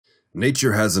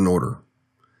Nature has an order,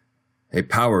 a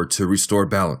power to restore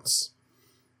balance.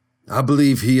 I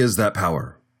believe he is that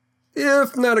power,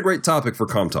 if not a great topic for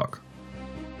ComTalk.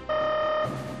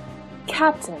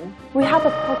 Captain, we have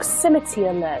a proximity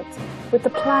alert with the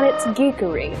planet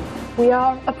Geekery. We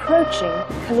are approaching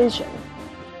collision.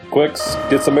 Quicks,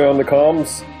 get somebody on the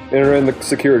comms, enter in the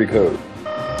security code.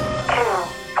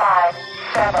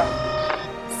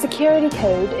 257. Security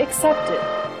code accepted.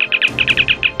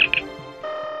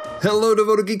 Hello,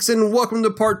 devoted geeks, and welcome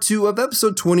to part 2 of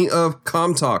episode 20 of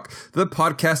ComTalk, the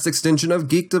podcast extension of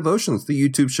Geek Devotions, the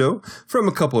YouTube show from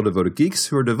a couple of devoted geeks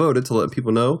who are devoted to letting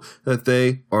people know that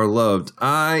they are loved.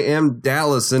 I am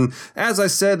Dallas, and as I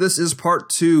said, this is part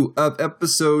 2 of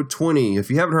episode 20. If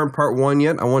you haven't heard part 1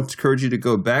 yet, I want to encourage you to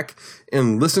go back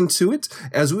and listen to it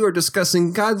as we are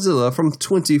discussing Godzilla from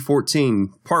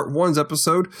 2014. Part 1's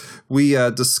episode, we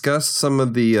discussed some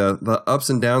of the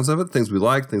ups and downs of it, things we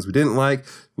liked, things we didn't like.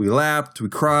 We laughed, we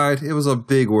cried. It was a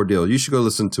big ordeal. You should go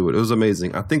listen to it. It was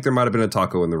amazing. I think there might have been a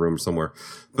taco in the room somewhere.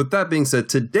 But that being said,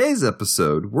 today's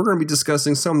episode, we're going to be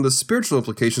discussing some of the spiritual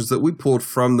implications that we pulled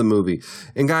from the movie.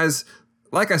 And guys,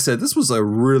 like I said, this was a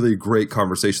really great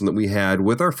conversation that we had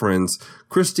with our friends,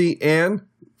 Christy and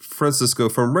Francisco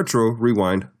from Retro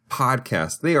Rewind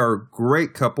Podcast. They are a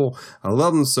great couple. I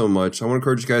love them so much. I want to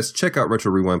encourage you guys to check out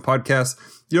Retro Rewind Podcast.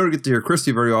 You don't get to hear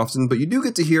Christy very often, but you do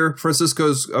get to hear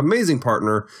Francisco's amazing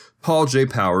partner, Paul J.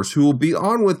 Powers, who will be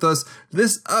on with us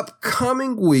this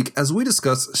upcoming week as we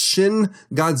discuss Shin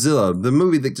Godzilla, the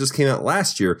movie that just came out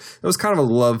last year. It was kind of a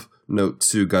love note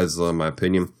to Godzilla, in my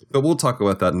opinion, but we'll talk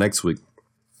about that next week.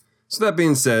 So that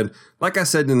being said, like I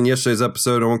said in yesterday's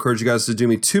episode, I want to encourage you guys to do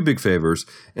me two big favors,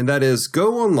 and that is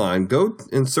go online, go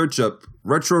and search up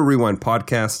Retro Rewind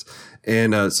Podcast,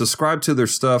 and subscribe to their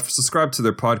stuff, subscribe to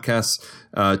their podcasts,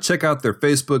 check out their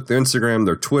Facebook, their Instagram,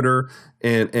 their Twitter,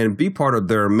 and be part of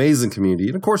their amazing community.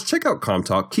 And of course, check out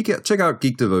ComTalk, check out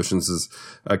Geek Devotions'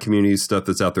 community stuff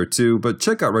that's out there too, but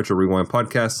check out Retro Rewind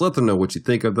Podcast, let them know what you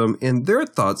think of them and their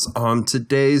thoughts on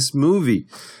today's movie.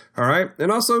 All right,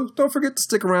 and also don't forget to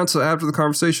stick around till after the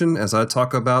conversation as I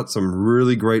talk about some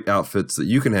really great outfits that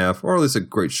you can have, or at least a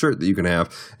great shirt that you can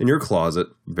have in your closet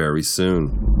very soon.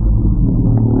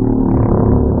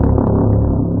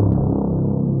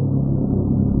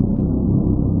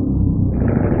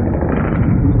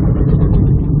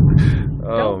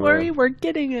 Don't worry, we're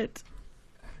getting it.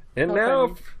 And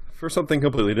now for something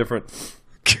completely different.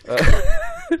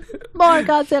 More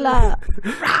Godzilla!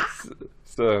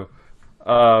 So,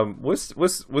 let's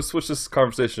switch this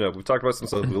conversation up. We talked about some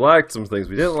stuff we liked, some things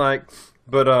we didn't like,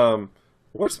 but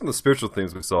what are some of the spiritual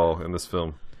things we saw in this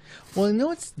film? Well, you know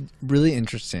what's really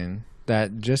interesting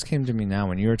that just came to me now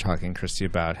when you were talking, Christy,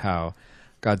 about how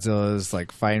Godzilla is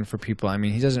like fighting for people. I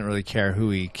mean, he doesn't really care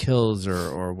who he kills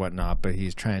or whatnot, but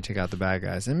he's trying to take out the bad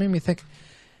guys. And it made me think,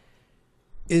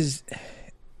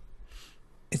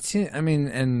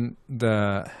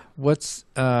 what's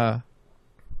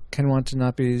Ken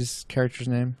Watanabe's character's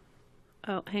name?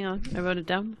 Oh, hang on. I wrote it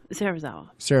down.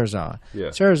 Serizawa. Yeah.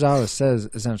 Serizawa says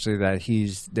essentially that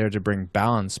he's there to bring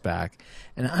balance back.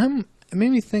 And it made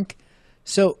me think,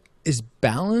 so is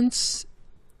balance...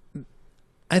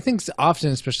 I think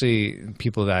often, especially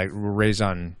people that were raised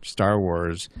on Star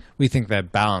Wars, we think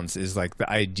that balance is like the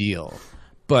ideal.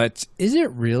 But is it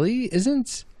really?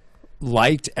 Isn't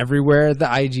light everywhere the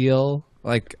ideal?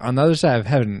 Like on the other side of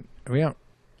heaven, I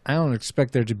don't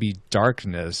expect there to be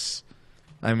darkness.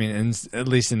 I mean, at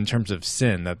least in terms of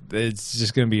sin, that it's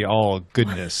just going to be all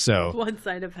goodness. So one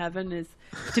side of heaven is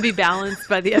to be balanced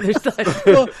by the other side.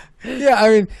 Well, yeah, I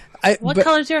mean, what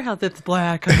color's your house? It's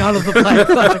black. I got on the black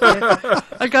side.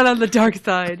 I got on the dark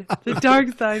side. The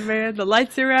dark side, man. The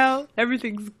lights are out.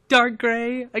 Everything's dark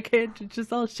gray. I can't. It's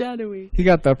just all shadowy. He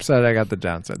got the upside. I got the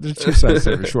downside. There's two sides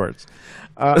to every Schwartz.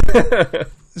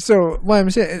 So what I'm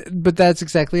saying, but that's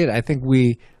exactly it. I think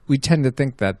we tend to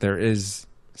think that there is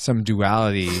some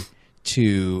duality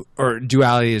or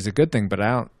duality is a good thing, but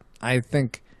I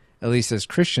think, at least as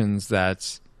Christians,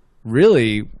 that's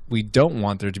really, we don't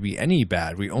want there to be any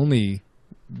bad. We only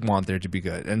want there to be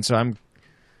good. And so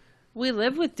we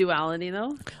live with duality,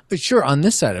 though. Sure, on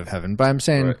this side of heaven, but I'm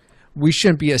saying we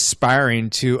shouldn't be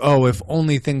aspiring to, if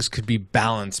only things could be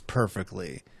balanced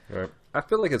perfectly. Right. I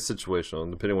feel like it's situational,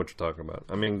 depending on what you're talking about.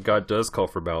 I mean, God does call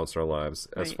for balance in our lives,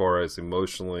 as far as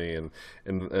emotionally and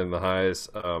the highest.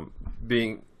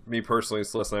 Being me personally,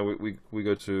 Celeste and I, we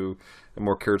go to a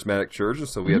more charismatic church, and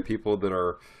so we have people that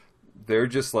are they're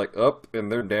just like up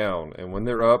and they're down, and when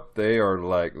they're up, they are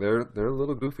like they're a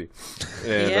little goofy,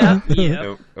 and,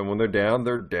 and when they're down,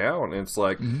 and it's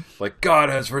like God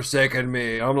has forsaken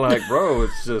me. I'm like, bro,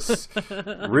 it's just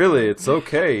really, it's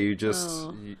okay. You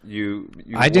just you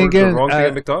I didn't get the wrong thing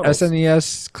at McDonald's.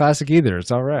 SNES Classic either.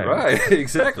 It's all right. Right,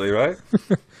 exactly, right.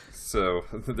 So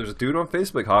there's a dude on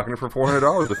Facebook hawking it for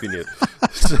 $400 if you need.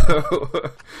 So,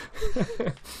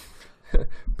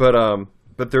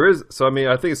 but there is. So I mean,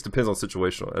 I think it depends on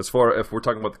situational. As far if we're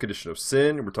talking about the condition of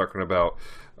sin, we're talking about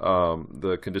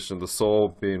the condition of the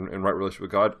soul being in right relationship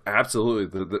with God.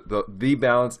 Absolutely, the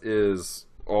balance is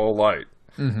all light.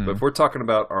 Mm-hmm. But if we're talking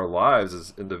about our lives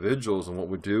as individuals and what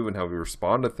we do and how we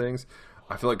respond to things,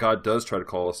 I feel like God does try to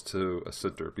call us to a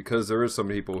center, because there is some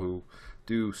people who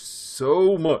do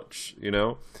so much,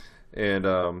 And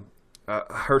I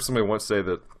heard somebody once say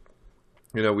that,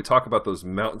 we talk about those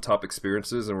mountaintop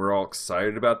experiences and we're all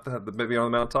excited about the maybe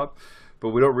on the mountaintop, but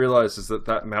we don't realize is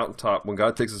that mountaintop, when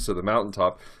God takes us to the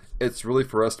mountaintop, it's really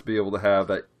for us to be able to have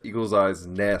that eagle's eyes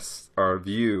nest, our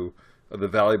view of the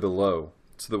valley below,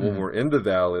 so that when we're in the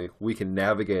valley, we can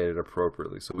navigate it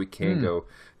appropriately. So we can go,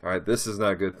 all right, this is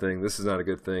not a good thing. This is not a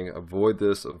good thing. Avoid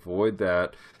this, avoid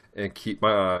that, and keep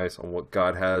my eyes on what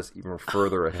God has even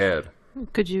further ahead.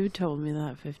 Could you have told me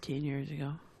that 15 years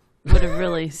ago? Would have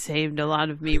really saved a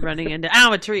lot of me running into,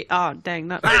 a tree. Oh, dang.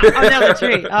 No, another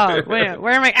tree. Oh,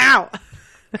 where am I? Ow.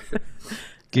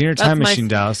 Get your time machine,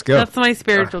 Dallas. Go. That's my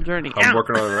spiritual journey. I'm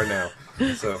working on it right now.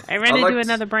 So I'm ready to do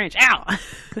another branch. Ow.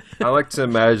 I like to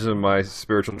imagine my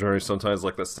spiritual journey sometimes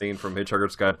like that scene from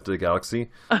Hitchhiker's Guide to the Galaxy,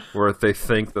 where they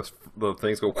think the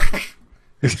things go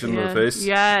in their face.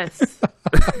 Yes.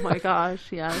 Oh my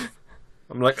gosh, yes.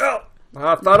 I'm like,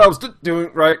 I thought I was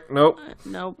doing right. Nope.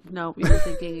 Nope. You were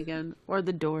thinking again. Or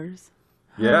the Doors.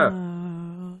 Yeah.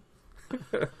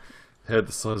 Had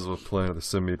the size of a plane to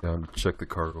send me down to check the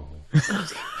cargo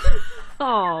hold.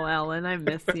 Oh, Ellen, I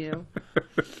miss you.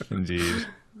 Indeed.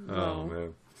 Oh,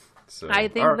 man. So, I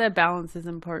think the balance is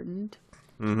important.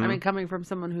 Mm-hmm. I mean, coming from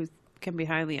someone who can be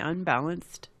highly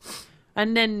unbalanced.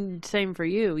 And then same for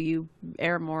you. You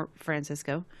err more,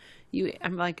 Francisco.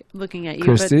 I'm like looking at you,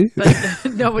 Christy? but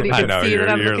nobody can see that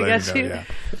I'm you're looking at you. Yeah.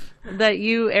 That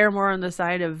you err more on the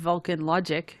side of Vulcan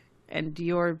logic, and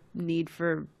your need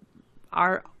for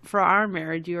our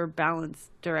marriage, your balanced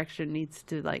direction needs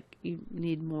to you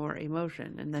need more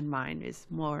emotion, and then mine is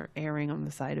more erring on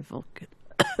the side of Vulcan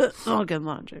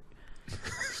logic.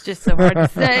 It's just so hard to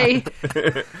say.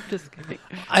 Just kidding.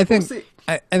 I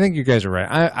think you guys are right.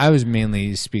 I was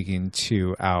mainly speaking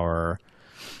to our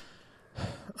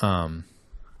condition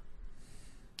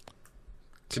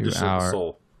of the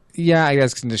soul. Yeah, I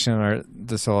guess condition of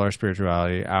the soul, our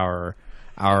spirituality, our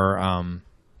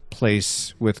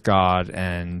place with God,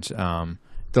 and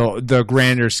the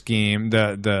grander scheme,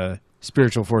 the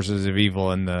spiritual forces of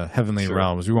evil in the heavenly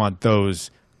realms. We want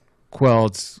those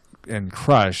quelled and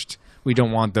crushed. We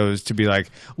don't want those to be like,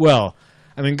 well,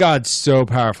 I mean, God's so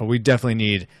powerful. We definitely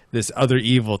need this other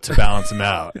evil to balance him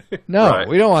out. No,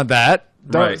 we don't want that.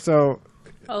 So.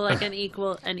 Oh, like an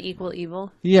equal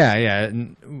evil? Yeah.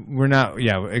 We're not.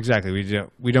 Yeah, exactly.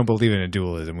 We don't believe in a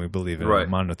dualism. We believe in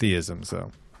monotheism.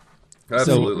 So.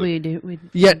 Absolutely. We do.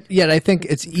 Yet I think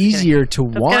it's easier to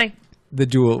want the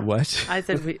dual. What? I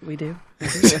said we do.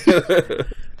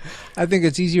 I think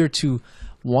it's easier to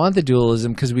want the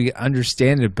dualism because we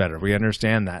understand it better. We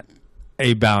understand that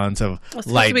a balance of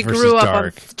light versus dark. We grew up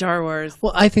on Star Wars.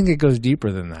 Well, I think it goes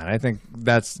deeper than that. I think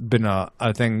that's been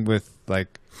a thing with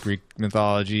Greek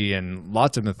mythology, and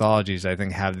lots of mythologies I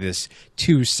think have this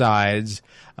two sides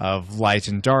of light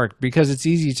and dark because it's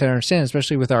easy to understand,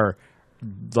 especially with our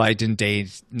light and day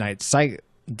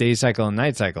cycle and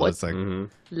night cycle. It's like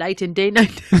light and day,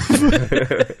 night.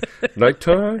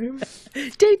 Nighttime.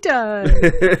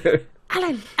 Daytime.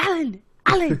 Alan.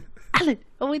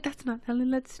 Oh wait, that's not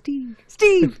Alan. That's Steve.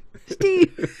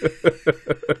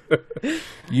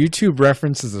 YouTube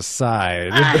references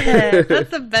aside.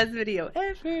 That's the best video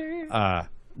ever.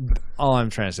 All I'm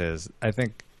trying to say is I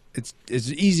think it's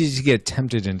easy to get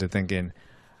tempted into thinking,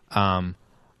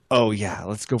 oh yeah,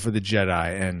 let's go for the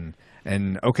Jedi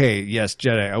and okay, yes,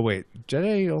 Jedi. Oh wait,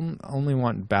 Jedi only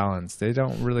want balance. They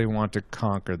don't really want to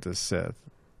conquer the Sith.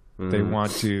 They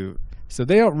want to. So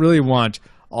they don't really want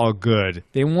all good.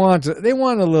 They want a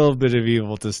little bit of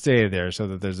evil to stay there so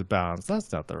that there's a balance.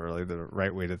 That's not really the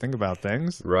right way to think about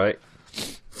things. Right.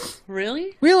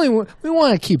 Really? We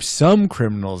want to keep some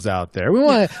criminals out there. We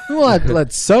want to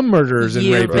let some murderers and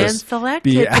You've rapists been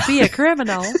selected to be a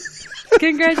criminal.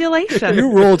 Congratulations.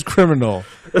 You rolled criminal.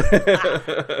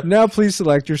 Now please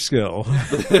select your skill.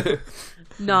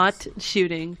 Not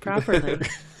shooting properly.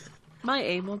 My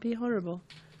aim will be horrible.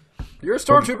 You're a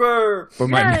stormtrooper.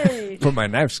 But my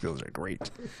knife skills are great.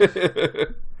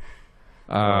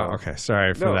 Okay,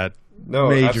 sorry for that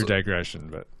major absolutely. digression,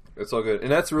 but It's all good,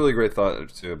 and that's a really great thought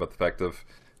too about the fact of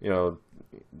do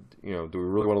we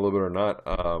really want to live it or not?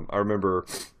 I remember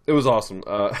it was awesome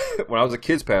when I was a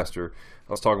kids pastor.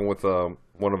 I was talking with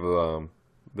one of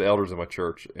the elders in my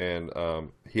church, and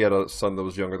he had a son that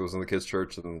was younger that was in the kids'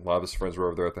 church, and a lot of his friends were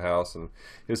over there at the house, and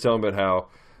he was telling me about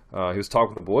how he was talking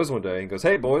with the boys one day, and he goes,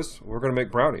 "Hey boys, we're going to make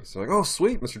brownies." They're like, "Oh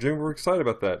sweet, Mr. Jimmy, we're excited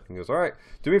about that." He goes, "All right,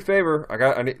 do me a favor.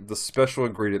 I need the special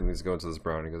ingredient that needs to go into this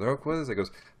brownie." He goes, "Oh, what is it?" He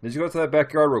goes, "Did you go to that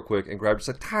backyard real quick and grab just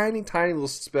a tiny, tiny little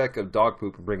speck of dog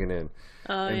poop and bring it in?"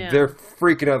 Oh, And yeah. they're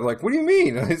freaking out. They're like, "What do you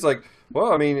mean?" And he's like,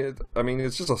 "Well, I mean,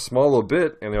 it's just a small little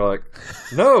bit." And they're like,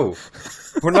 "No,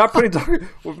 we're not putting dog."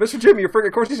 Well, Mr. Jimmy, you're freaking.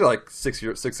 Of course, these are like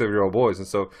 7-year-old boys, and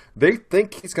so they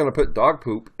think he's going to put dog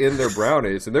poop in their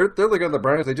brownies, and they're looking at the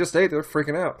brownies they just ate. They're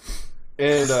freaking out,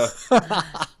 and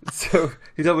so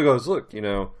he definitely goes, "Look,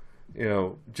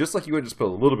 just like you would just put a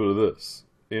little bit of this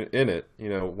in it,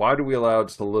 why do we allow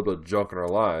just a little bit of junk in our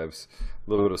lives, a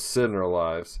little bit of sin in our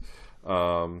lives?"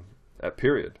 At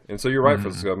period. And so you're right,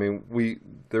 Francisco. I mean,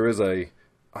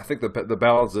 I think the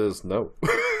balance is no.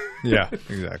 yeah,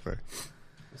 exactly.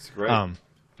 It's great.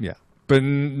 Yeah, but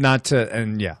not to,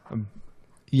 and yeah,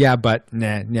 but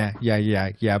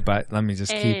but let me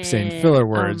just keep saying filler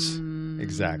words.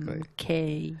 Exactly.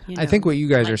 Okay. I think what you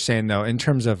guys are saying, though, in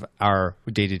terms of our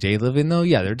day-to-day living, though,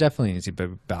 yeah, there definitely needs to be a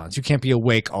balance. You can't be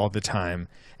awake all the time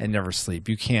and never sleep.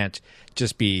 You can't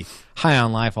just be high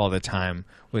on life all the time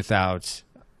without,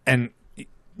 and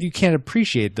you can't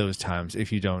appreciate those times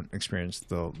if you don't experience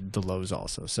the lows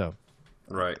also. So,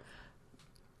 right.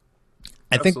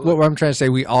 I think what I'm trying to say,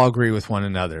 we all agree with one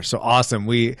another. So awesome.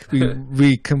 We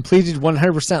completed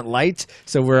 100% light,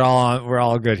 so we're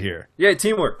all good here. Yeah,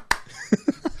 teamwork.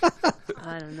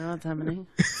 I don't know what's happening.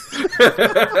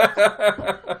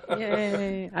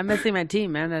 Yay! I'm missing my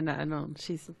team, man. And I know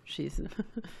she's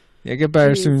Yeah, get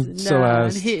better she's soon, not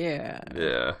Celeste. here.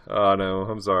 Yeah. Oh no,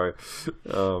 I'm sorry.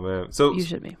 Oh man. So You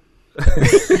should be.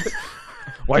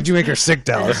 Why'd you make her sick,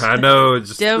 Dallas? I know.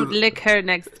 Don't lick her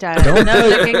next time. No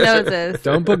licking noses.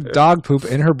 Don't put dog poop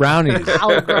in her brownies.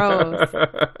 Ow, gross.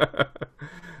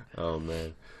 Oh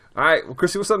man. All right, well,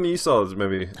 Chrissy, what's something you saw that's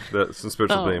maybe that's some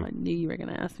spiritual Oh, theme? I knew you were going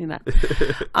to ask me that.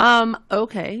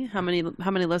 Okay. How many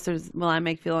listeners will I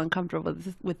make feel uncomfortable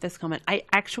with this comment? I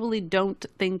actually don't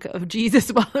think of Jesus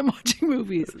while I'm watching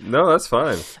movies, No, that's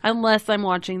fine. unless I'm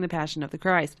watching The Passion of the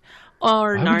Christ,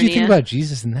 or Why Narnia, would you think about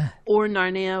Jesus in that? or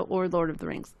Narnia, or Lord of the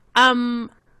Rings.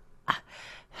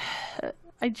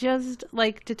 I just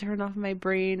like to turn off my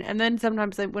brain, and then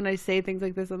sometimes when I say things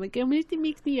like this, I'm like, it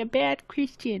makes me a bad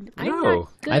Christian. I'm No. not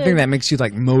good. I think that makes you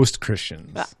like most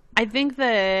Christians. I think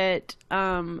that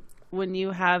when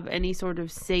you have any sort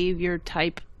of savior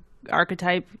type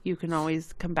archetype, you can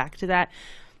always come back to that.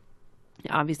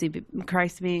 Obviously,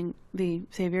 Christ being the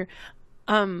savior.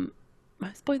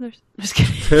 Spoilers. Just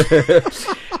kidding.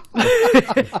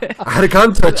 I hadn't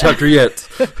gotten to that chapter yet.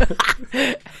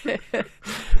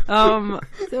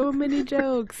 So many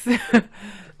jokes.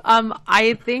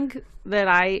 I think that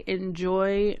I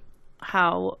enjoy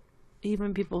how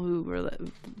even people who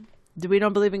we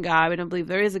don't believe in God, we don't believe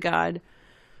there is a God,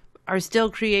 are still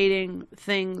creating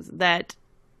things that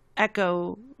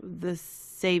echo the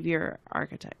savior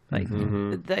archetype, like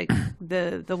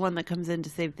the one that comes in to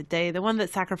save the day, the one that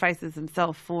sacrifices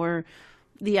himself for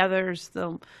the others,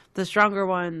 the stronger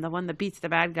one, the one that beats the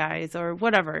bad guys, or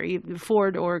whatever,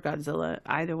 Ford or Godzilla,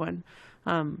 either one,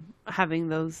 having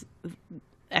those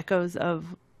echoes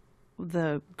of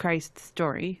the Christ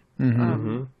story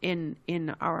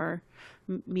in our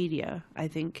media, I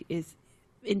think is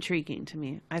intriguing to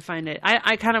me. I find it.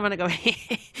 I kind of want to go.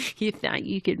 You thought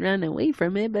you could run away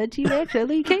from it, but you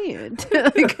actually can't.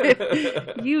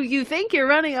 You think you're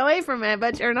running away from it,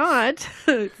 but you're not.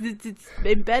 It's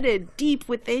embedded deep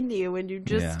within you, and you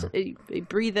just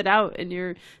breathe it out in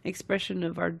your expression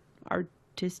of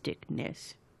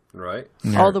artisticness. Right.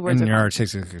 All the words in are your fine.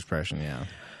 artistic expression, yeah.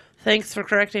 Thanks for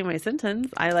correcting my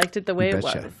sentence. I liked it the way it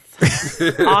Betcha.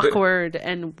 was. Awkward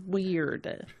and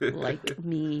weird, like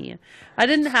me. I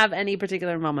didn't have any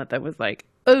particular moment that was like,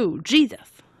 oh, Jesus.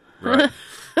 Right.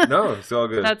 No, it's all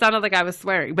good. That sounded like I was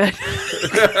swearing, but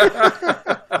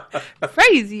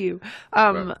praise you.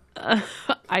 I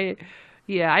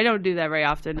don't do that very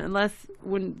often, unless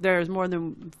when there's more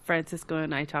than Francisco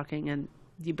and I talking and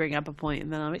you bring up a point,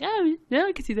 and then I'm like, oh, no,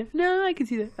 I can see that. No, I can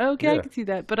see that. Okay, I Yeah. can see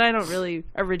that. But I don't really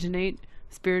originate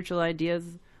spiritual ideas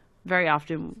very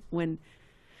often. When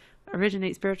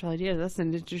originate spiritual ideas, that's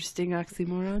an interesting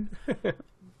oxymoron.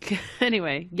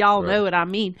 Anyway, y'all know what I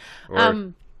mean.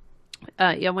 Or-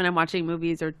 Yeah, when I'm watching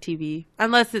movies or TV,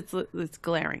 unless it's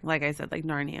glaring, like I said, like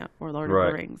Narnia or Lord of Right.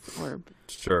 the Rings or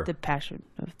Sure. the Passion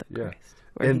of the Yeah. Christ,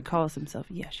 where he And- calls himself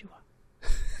Yeshua.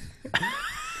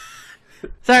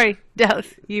 Sorry,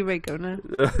 Dallas, you may go now.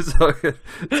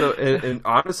 And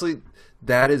honestly,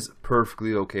 that is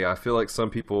perfectly okay. I feel like some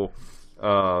people,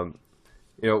 what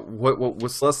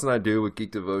Celeste and I do with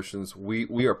Geek Devotions,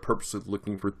 we are purposely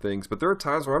looking for things, but there are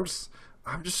times where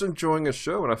I'm just enjoying a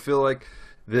show, and I feel like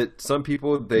that some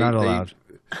people Not allowed.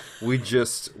 we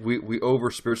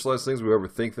over spiritualize things, we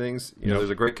overthink things. You know,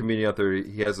 there's a great comedian out there.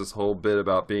 He has this whole bit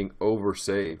about being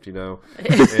oversaved. You know,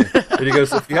 and he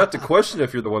goes, if you have to question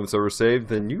if you're the one that's oversaved,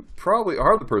 then you probably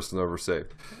are the person oversaved.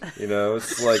 You know,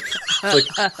 it's like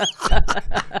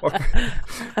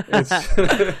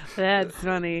That's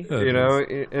funny. you know,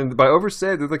 and by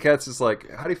oversaved, the other cat's just like,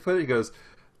 how do you put it? He goes,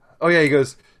 oh yeah, he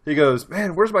goes,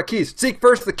 man, where's my keys? Seek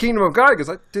first the kingdom of God. Because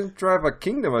I didn't drive a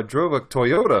kingdom, I drove a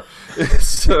Toyota.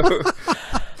 So,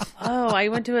 Oh, I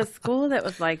went to a school that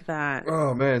was like that.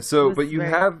 oh man. So, was but you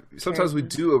very have sometimes we charismatic.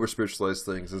 do over spiritualize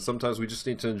things, and sometimes we just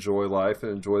need to enjoy life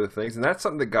and enjoy the things, and that's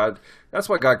something that God. That's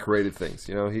why God created things.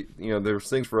 You know, there's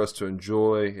things for us to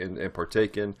enjoy and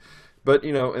partake in. But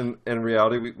you know, in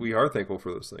reality, we are thankful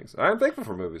for those things. I'm thankful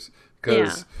for movies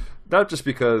because not just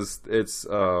because it's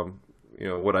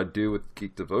what I do with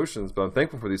Geek Devotions, but I'm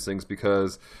thankful for these things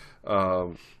because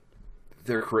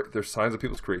they're signs of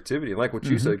people's creativity, and like what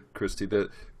you said, Christy, that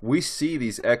we see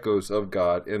these echoes of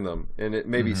God in them, and it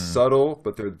may be subtle,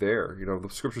 but they're there. You know, the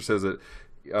Scripture says that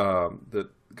that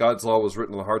God's law was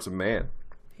written in the hearts of man.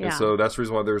 Yeah. And so that's the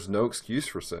reason why there's no excuse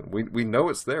for sin. We know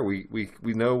it's there. We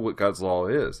know what God's law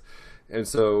is. And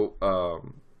so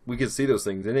we can see those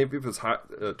things. And if it's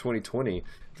 2020,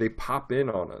 they pop in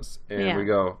on us. And we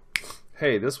go,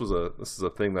 hey, this is a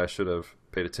thing that I should have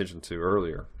paid attention to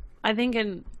earlier. I think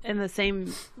in the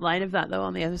same light of that, though,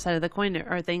 on the other side of the coin, there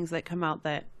are things that come out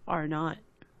that are not.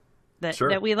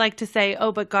 That we like to say,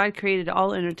 oh, but God created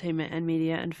all entertainment and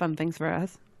media and fun things for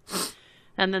us.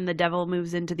 And then the devil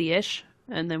moves into the ish.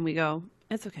 And then we go,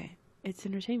 it's okay. It's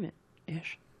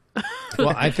entertainment-ish.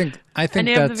 Well, I think And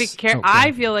you have to be that's careful. okay.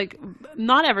 I feel like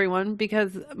not everyone,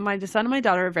 because my son and my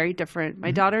daughter are very different.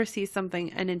 My daughter sees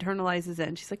something and internalizes it,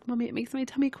 and she's like, "Mommy, it makes my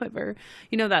tummy quiver."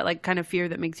 You know, that like kind of fear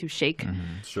that makes you shake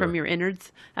from your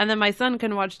innards. And then my son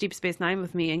can watch Deep Space Nine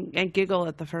with me and giggle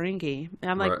at the Ferengi.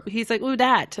 And I'm like, Right. he's like, "Ooh,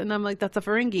 that," and I'm like, "That's a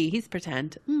Ferengi. He's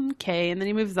pretend." Okay, and then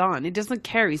he moves on. He doesn't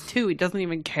care. He's 2. He doesn't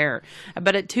even care.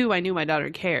 But at 2, I knew my daughter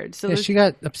cared. So Yeah, there's- she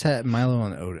got upset at Milo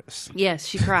and Otis. yes,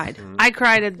 she cried. I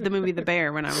cried at the movie The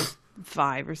Bear when I was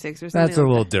 5 or 6 or something. That's a like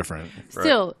little that. different.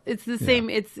 Still, it's the same.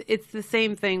 It's the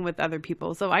same thing with other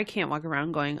people. So I can't walk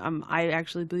around going, I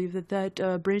actually believe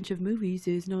that branch of movies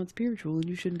is not spiritual and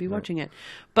you shouldn't be watching it.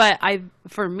 But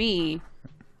for me,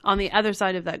 on the other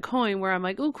side of that coin, where I'm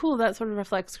like, oh, cool, that sort of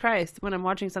reflects Christ. When I'm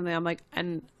watching something, I'm like,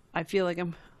 and I feel like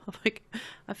I'm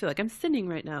sinning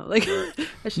right now. Like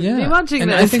I shouldn't be watching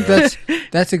and this. I think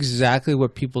that's exactly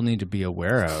what people need to be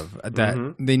aware of.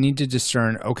 That they need to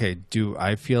discern. Okay, do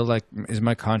I feel like is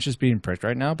my conscience being pricked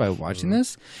right now by watching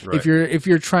this? Right. If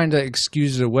you're trying to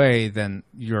excuse it away, then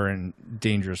you're in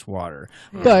dangerous water.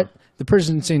 But the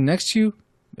person sitting next to you,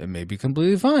 it may be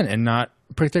completely fine and not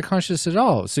prick their conscience at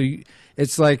all. So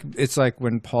it's like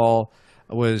when Paul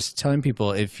was telling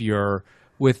people, if you're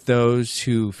with those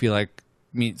who feel like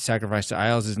meat sacrificed to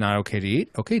idols is not okay to eat,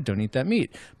 okay, don't eat that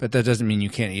meat. But that doesn't mean you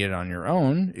can't eat it on your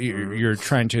own. You're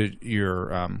trying to,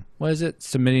 what is it?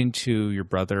 Submitting to your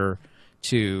brother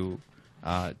to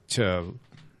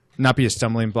not be a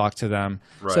stumbling block to them.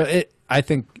 Right. So I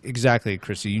think exactly,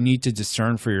 Chrissy, you need to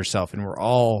discern for yourself, and we're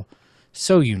all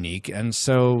so unique and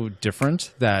so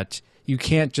different that you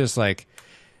can't just like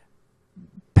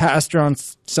Pastor on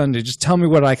Sunday, just tell me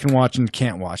what I can watch and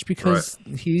can't watch, because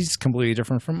he's completely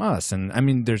different from us. And I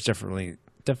mean, there's definitely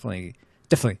what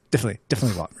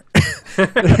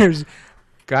there's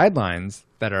guidelines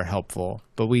that are helpful,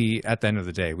 but at the end of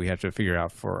the day, we have to figure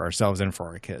out for ourselves and for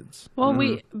our kids. Well,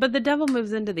 but the devil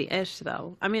moves into the ish,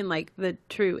 though. I mean, like the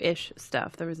true ish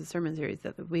stuff. There was a sermon series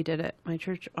that we did at my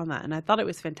church on that, and I thought it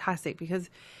was fantastic because,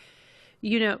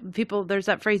 you know, there's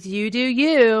that phrase, you do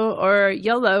you, or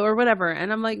YOLO, or whatever.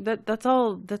 And I'm like, that's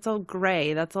all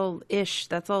gray. That's all ish.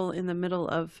 That's all in the middle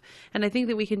of, and I think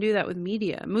that we can do that with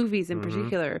media, movies in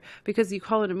particular, because you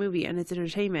call it a movie and it's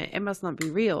entertainment. It must not be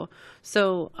real.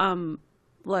 So, I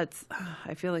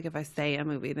feel like if I say a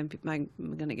movie, then I'm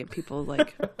going to get people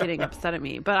like getting upset at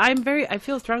me. But I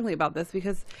feel strongly about this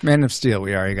because Man of Steel,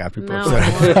 we already got people No.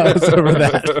 upset over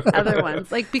that. other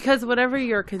ones, like, because whatever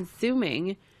you're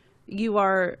consuming, you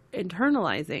are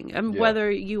internalizing, and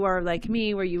whether you are like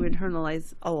me, where you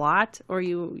internalize a lot, or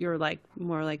you're like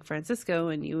more like Francisco,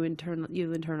 and you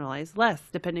internalize less,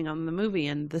 depending on the movie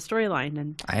and the storyline,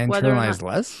 and I internalize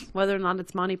less. whether or not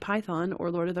it's Monty Python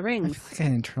or Lord of the I Rings. feel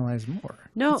like I internalize more.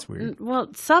 No, That's weird. well,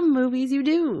 some movies you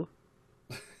do,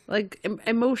 like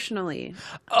emotionally.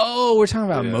 Oh, we're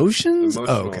talking about emotions. Oh,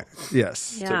 Emotional. okay.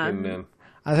 Yes. Yeah. Taking in.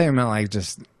 I think I meant like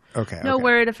just okay. No, okay.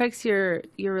 where it affects your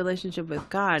relationship with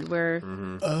God. Where,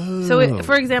 Oh. so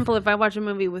for example, if I watch a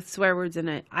movie with swear words in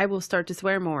it, I will start to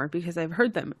swear more because I've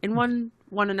heard them in one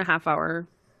and a half hour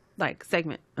like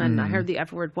segment, and I heard the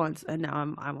F word once, and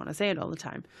now I want to say it all the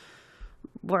time.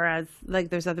 Whereas, like,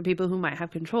 there's other people who might have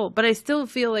control, but I still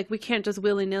feel like we can't just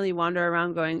willy nilly wander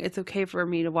around going, it's okay for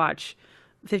me to watch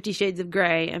 50 Shades of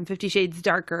Grey and 50 Shades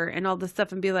Darker and all this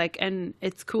stuff and be like, and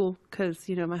it's cool because,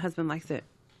 you know, my husband likes it.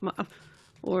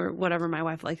 Or whatever my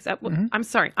wife likes. I'm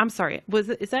sorry.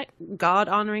 Is that God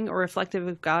honoring or reflective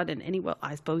of God in any? Well,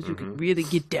 I suppose you could really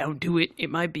get down to it.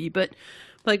 It might be, but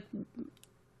like,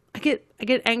 I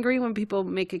get angry when people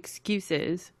make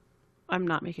excuses. I'm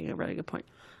not making a really good point.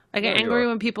 I get angry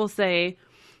when people say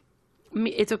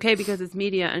it's okay because it's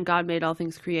media and God made all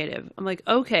things creative. I'm like,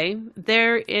 okay,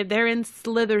 therein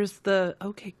slithers the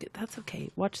okay. That's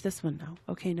okay. Watch this one now.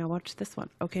 Okay, now watch this one.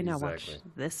 Okay, now watch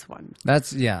this one.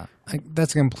 That's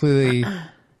that's completely.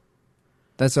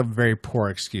 That's a very poor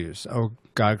excuse. Oh,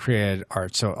 God created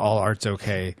art, so all art's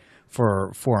okay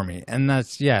for me, and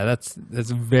that's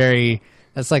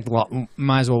like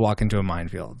might as well walk into a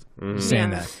minefield saying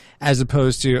that, as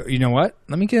opposed to, you know what?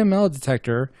 Let me get a metal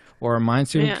detector or a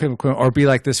minesweeping equipment, or be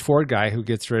like this Ford guy who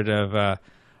gets rid of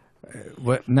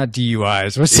not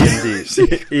DUIs, what's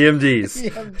EMDs.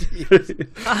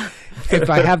 If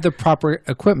I have the proper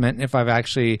equipment, if I've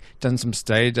actually done some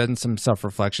study, done some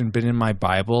self-reflection, been in my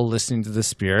Bible, listening to the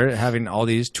Spirit, having all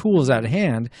these tools at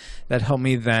hand that help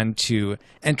me then to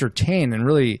entertain, and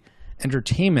really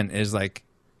entertainment is like,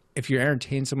 if you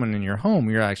entertain someone in your home,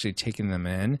 you're actually taking them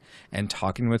in and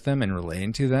talking with them and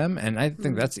relating to them. And I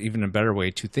think that's even a better way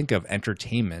to think of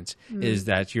entertainment, is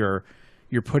that you're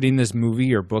putting this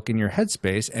movie or book in your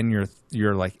headspace, and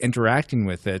you're like interacting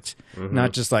with it,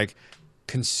 not just like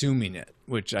consuming it,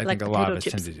 which I think a lot of us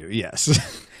tend to do.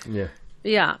 Yes.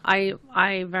 Yeah,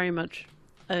 I very much,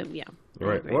 yeah.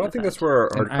 Right. Well, I think that's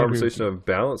where our conversation of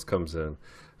balance comes in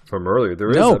from earlier.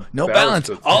 There is no balance.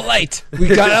 All light.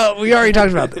 We already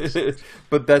talked about this.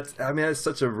 But that's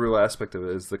such a real aspect of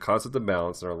it, is the concept of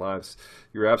balance in our lives.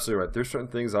 You're absolutely right. There's certain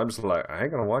things I'm just like, I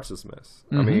ain't gonna watch this mess.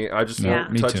 I mean, I just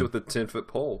won't touch it with a 10-foot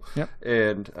pole. Yep.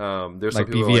 And there's like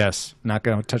some people BVS, not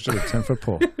gonna touch it with a 10-foot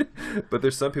pole. But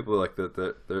there's some people like that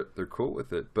they're cool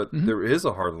with it. But there is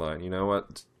a hard line. You know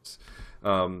what?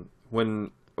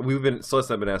 When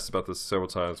Celeste and I've been asked about this several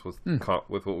times with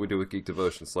what we do with Geek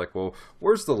Devotion. It's like, well,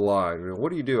 where's the line? You know, what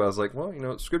do you do? I was like,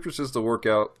 well, Scripture says to work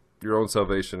out your own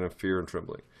salvation in fear and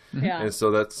trembling. Yeah. And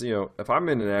so that's, if I'm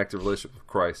in an active relationship with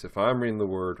Christ, if I'm reading the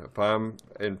Word, if I'm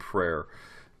in prayer,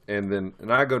 and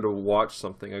I go to watch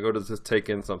something, I go to just take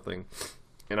in something,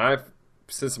 and I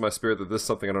sense in my spirit that this is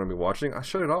something I don't want to be watching, I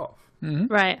shut it off.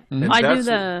 Right. And I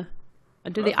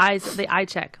do the eye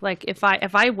check. Like if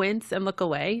I wince and look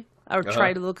away, or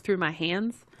try to look through my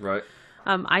hands, Right.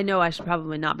 I know I should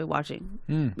probably not be watching.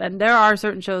 And there are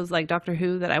certain shows like Doctor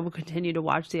Who that I will continue to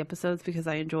watch the episodes because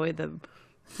I enjoy the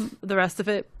rest of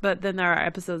it. But then there are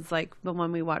episodes like the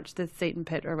one we watched, the Satan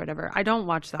Pit or whatever. I don't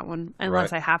watch that one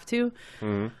unless I have to.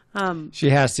 She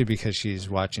has to, because she's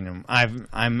watching them.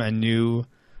 I'm a new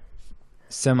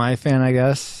semi-fan, I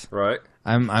guess. Right.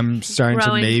 I'm starting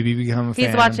to maybe become a fan.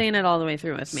 He's watching it all the way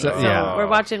through with me. So yeah. we're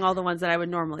watching all the ones that I would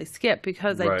normally skip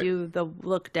because I Right. do the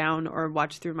look down or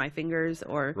watch through my fingers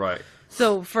or Right.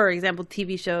 So for example,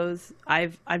 TV shows,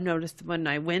 I've noticed when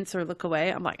I wince or look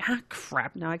away, I'm like,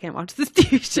 crap, now I can't watch this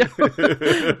TV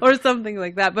show or something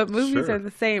like that. But movies Sure. are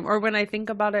the same. Or when I think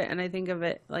about it and I think of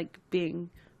it like being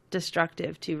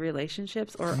destructive to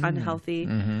relationships or unhealthy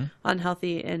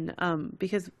and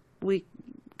because we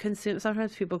consume,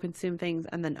 sometimes people consume things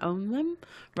and then own them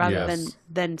rather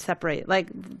than separate.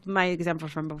 Like my example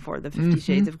from before, the 50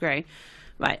 Shades of Grey.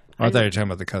 Right. I thought you were talking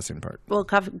about the cussing part. Well,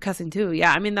 cussing too.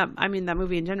 Yeah. I mean that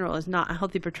movie in general is not a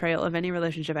healthy portrayal of any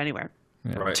relationship anywhere.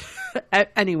 Yeah. Right.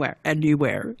 Anywhere.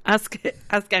 Ask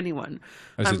anyone.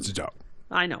 It's a job.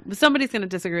 I know. Somebody's going to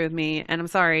disagree with me, and I'm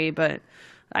sorry, but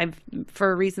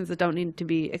for reasons that don't need to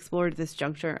be explored at this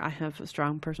juncture, I have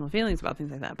strong personal feelings about things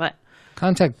like that. But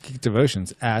contact Geek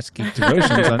Devotions at Geek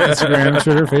Devotions on Instagram,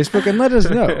 Twitter, Facebook, and let us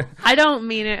know. I don't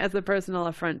mean it as a personal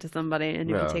affront to somebody,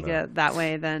 and if you take it that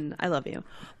way, then I love you.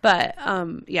 But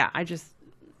yeah, I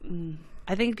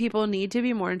I think people need to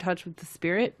be more in touch with the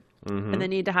spirit, and they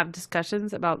need to have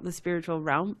discussions about the spiritual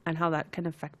realm and how that can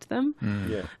affect them.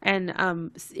 Yeah.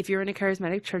 And if you're in a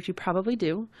charismatic church, you probably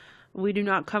do. We do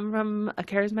not come from a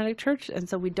charismatic church, and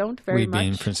so we don't very We much.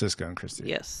 being Francisco and Christy.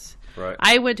 Yes. Right.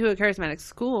 I went to a charismatic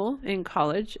school in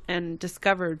college and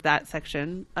discovered that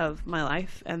section of my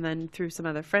life, and then through some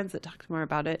other friends that talked more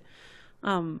about it,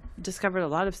 discovered a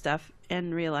lot of stuff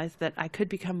and realized that I could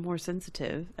become more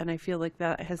sensitive. And I feel like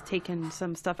that has taken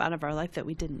some stuff out of our life that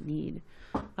we didn't need,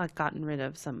 gotten rid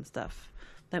of some stuff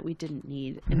that we didn't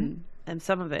need. And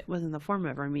some of it was in the form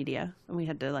of our media, and we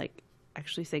had to like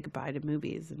actually say goodbye to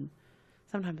movies, and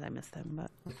sometimes I miss them,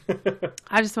 but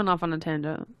I just went off on a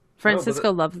tangent.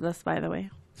 Francisco loves this, by the way.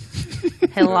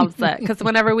 He loves it because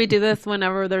whenever we do this,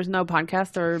 whenever there's no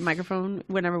podcast or microphone,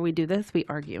 whenever we do this, we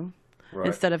argue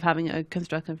instead of having a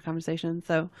constructive conversation.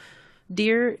 So,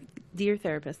 dear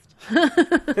therapist,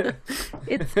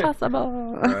 it's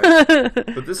possible. Right.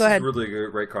 But this Go is ahead. really a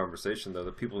great conversation, though,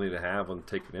 that people need to have on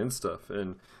taking in stuff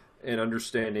and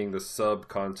understanding the sub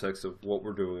context of what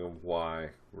we're doing and why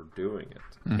we're doing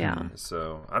it. Yeah.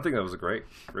 So I think that was a great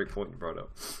point you brought up.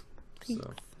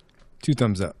 So 2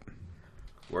 thumbs up.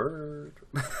 word.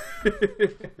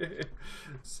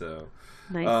 So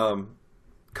Nice.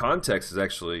 context is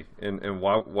actually and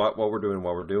why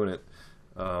we're doing it.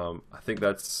 I think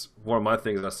that's one of my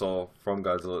things I saw from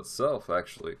Godzilla itself.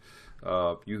 Actually,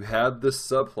 you had this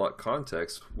subplot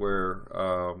context where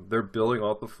they're building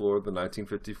off the floor of the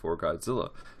 1954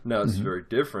 Godzilla. Now it's very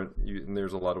different, and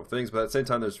there's a lot of things, but at the same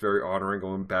time, there's very honoring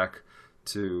going back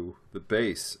to the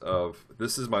base of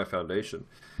this is my foundation.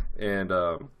 And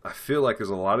I feel like there's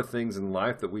a lot of things in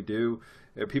life that we do.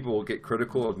 And people will get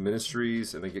critical of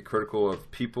ministries and they get critical of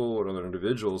people and other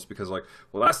individuals because, like,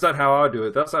 well, that's not how I do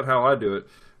it. That's not how I do it.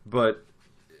 But,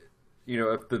 you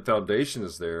know, if the foundation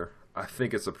is there, I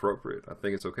think it's appropriate. I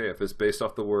think it's okay. If it's based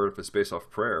off the word, if it's based off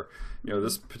prayer. You know,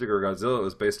 this particular Godzilla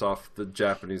was based off the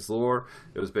Japanese lore.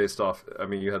 It was based off, I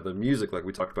mean, you had the music like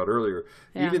we talked about earlier.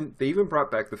 Yeah. They even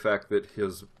brought back the fact that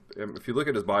his, if you look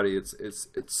at his body, it's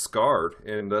scarred.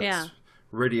 And that's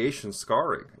radiation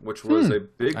scarring, which was a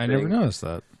big thing. I never noticed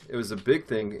that. It was a big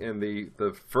thing in the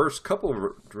first couple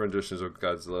of renditions of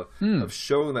Godzilla of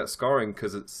showing that scarring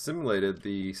because it simulated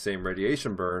the same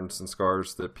radiation burns and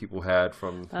scars that people had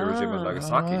from Hiroshima and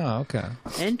Nagasaki. Oh, okay.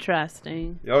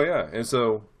 Interesting. Oh yeah, and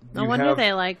so No wonder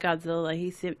they like Godzilla.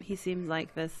 He seems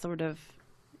like this sort of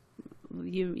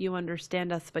you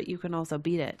understand us, but you can also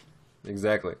beat it.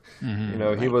 Exactly. You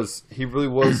know, he really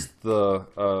was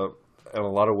the in a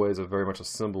lot of ways, very much a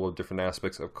symbol of different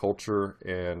aspects of culture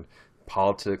and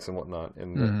politics and whatnot,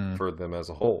 and for them as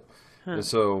a whole. And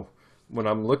so, when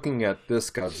I'm looking at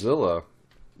this Godzilla,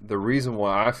 the reason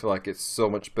why I feel like it's so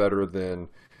much better than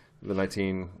the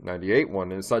 1998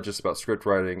 one, and it's not just about script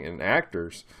writing and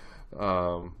actors,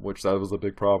 which that was a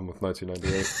big problem with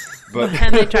 1998. But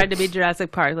And they tried to be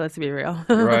Jurassic Park. Let's be real.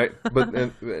 right, but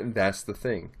and that's the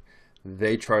thing.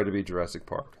 They tried to be Jurassic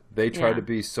Park. They tried to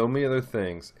be so many other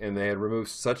things, and they had removed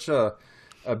such a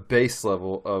base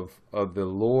level of the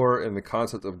lore and the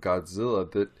concept of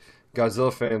Godzilla that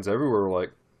Godzilla fans everywhere were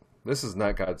like, this is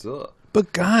not Godzilla.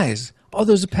 But guys, all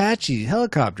those Apache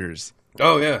helicopters.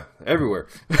 Oh, yeah, everywhere.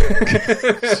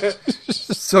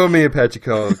 So many Apache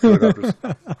helicopters.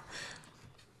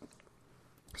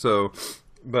 So,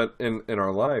 but in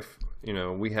our life, you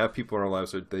know, we have people in our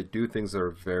lives that they do things that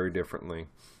are very differently.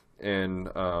 And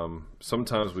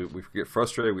sometimes we get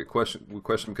frustrated. We question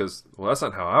because, well, that's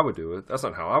not how I would do it. That's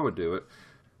not how I would do it.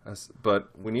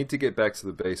 But we need to get back to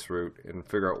the base root and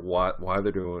figure out why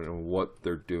they're doing it and what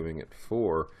they're doing it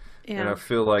for. Yeah. And I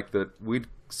feel like that we'd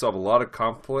solve a lot of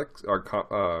conflicts,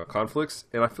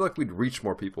 and I feel like we'd reach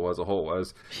more people as a whole,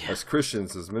 as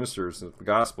Christians, as ministers of the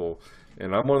gospel.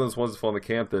 And I'm one of those ones that fall in the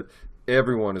camp that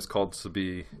everyone is called to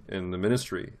be in the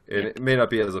ministry. And it may not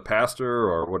be as a pastor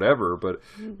or whatever, but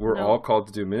we're all called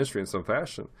to do ministry in some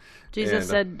fashion. Jesus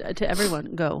said to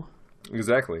everyone, "Go."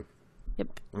 Exactly.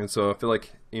 Yep. And so I feel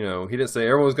like, you know, he didn't say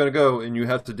everyone's going to go and you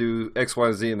have to do X,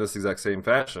 Y, Z in this exact same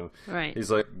fashion. Right. He's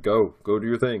like, go do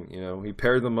your thing. You know, he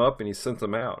paired them up and he sent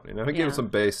them out. You know, he gave them some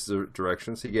base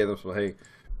directions. He gave them some, hey,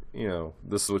 you know,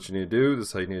 this is what you need to do. This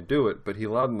is how you need to do it. But he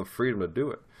allowed them the freedom to do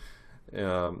it.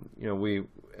 You know, we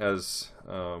as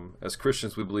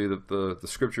Christians, we believe that the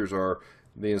scriptures are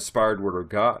the inspired word of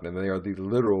God, and they are the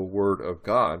literal word of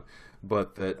God,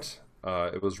 but that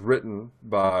it was written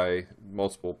by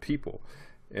multiple people,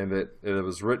 and that it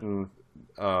was written,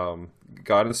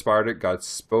 God inspired it, God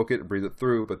spoke it, breathed it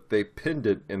through, but they penned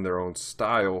it in their own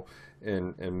style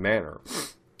and manner.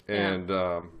 And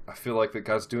I feel like that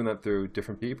God's doing that through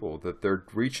different people, that they're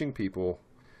reaching people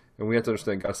And we have to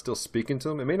understand God's still speaking to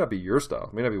them. It may not be your style.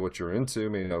 It may not be what you're into. It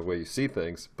may not be the way you see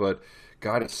things. But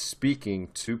God is speaking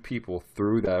to people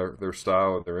through their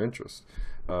style and their interest.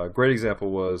 Great example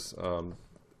was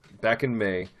back in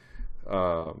May,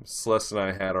 Celeste and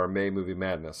I had our May Movie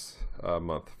Madness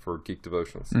month for Geek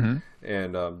Devotions.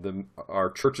 And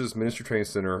our church's ministry training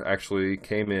center actually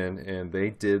came in and they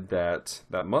did that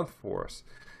month for us.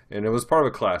 And it was part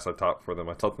of a class I taught for them.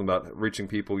 I taught them about reaching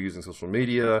people using social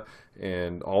media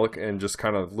and just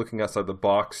kind of looking outside the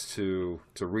box to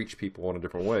reach people in a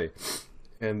different way.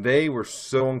 And they were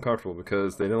so uncomfortable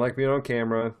because they didn't like being on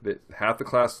camera. Half the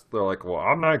class, they're like, well,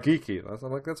 I'm not geeky.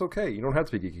 I'm like, that's okay. You don't have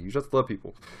to be geeky. You just love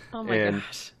people. Oh, my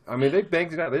gosh. I mean, they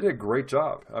banged it out. They did a great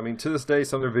job. I mean, to this day,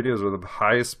 some of their videos are the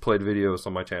highest played videos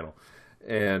on my channel.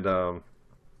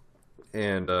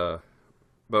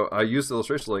 But I used the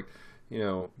illustration like,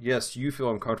 yes, you feel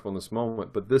uncomfortable in this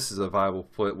moment, but this is a viable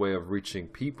way of reaching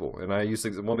people. And I used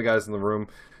one of the guys in the room.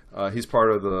 He's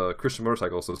part of the Christian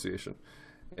Motorcycle Association,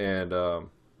 and I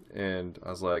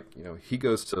was like, he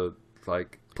goes to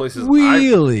like places.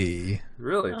 Really?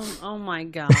 Really? Oh my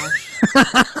gosh!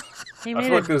 He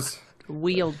made a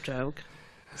wheel joke.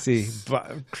 See,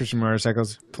 Christian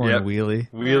Motorcycles pulling a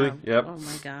wheelie. Wheelie, yep. Oh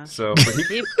my gosh. So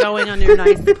Keep going on your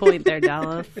nice point there,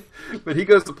 Dallas. But he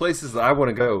goes to places that I want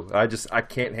to go. I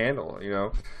can't handle,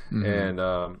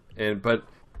 But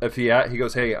if he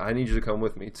goes, hey, I need you to come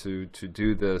with me to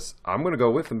do this. I'm going to go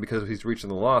with him because he's reaching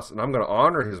the lost, and I'm going to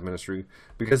honor his ministry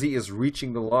because he is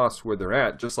reaching the lost where they're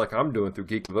at, just like I'm doing through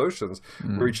Geek Devotions,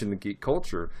 reaching the geek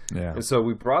culture. Yeah. And so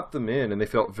we brought them in, and they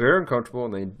felt very uncomfortable,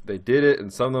 and they did it.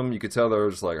 And some of them, you could tell they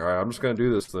were just like, all right, I'm just going to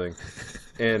do this thing.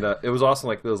 And it was awesome.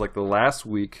 Like it was like the last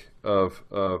week of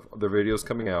their videos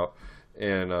coming out,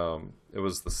 and it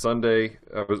was the Sunday.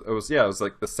 It was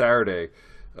like the Saturday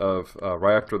of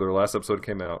right after their last episode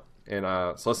came out, and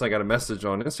Celeste and I got a message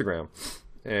on Instagram,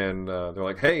 and they're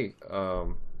like, hey,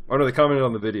 they commented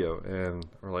on the video, and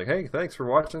we're like, hey, thanks for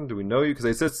watching, do we know you? Because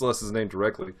they said Celeste's name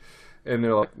directly, and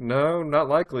they're like, no, not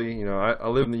likely, I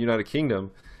live in the United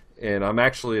Kingdom, and I'm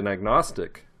actually an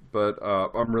agnostic, but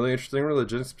I'm really interested in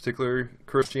religions, particularly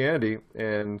Christianity,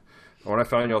 and when I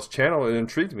found y'all's channel, it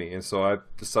intrigued me, and so I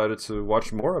decided to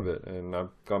watch more of it, and I've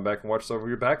gone back and watched some of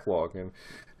your backlog, and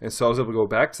so I was able to go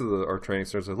back to our training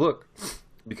center and say, look,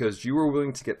 because you were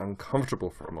willing to get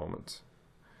uncomfortable for a moment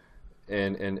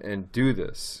and do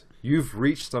this, you've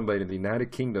reached somebody in the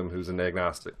United Kingdom who's an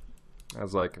agnostic. I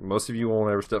was like, most of you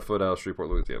won't ever step foot out of Shreveport,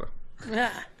 Louisiana.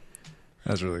 Yeah.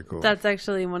 That's really cool. That's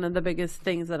actually one of the biggest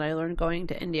things that I learned going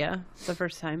to India the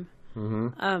first time.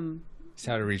 It's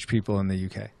how to reach people in the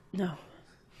UK. No.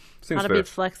 Seems how to fair. be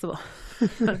flexible.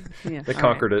 Yeah, they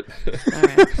conquered it. All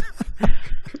right.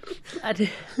 I did.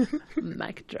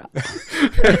 Mic drop.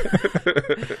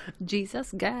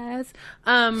 Jesus, guys.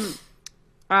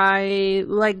 I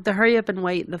like the hurry up and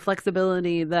wait, the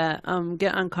flexibility, that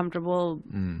get uncomfortable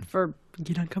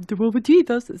get uncomfortable with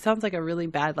Jesus. It sounds like a really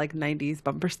bad like 90s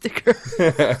bumper sticker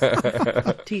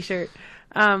t-shirt.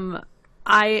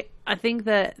 I think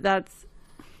that's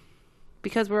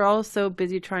because we're all so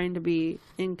busy trying to be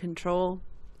in control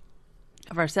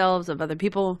of ourselves, of other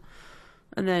people,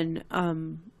 and then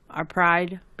our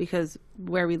pride, because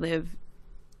where we live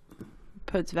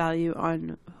puts value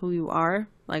on who you are,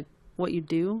 like what you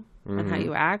do and how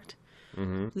you act.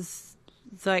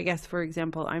 So I guess, for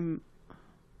example, I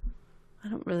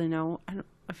don't really know.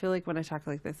 I feel like when I talk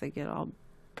like this, I get all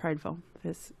prideful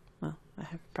because, well, I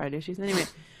have pride issues. Anyway.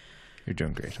 You're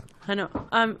doing great. I know.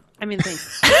 I mean,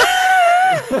 thanks.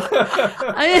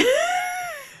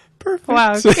 Perfect.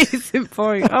 Wow, case in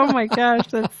point. Oh my gosh,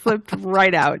 that slipped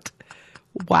right out.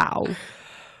 Wow.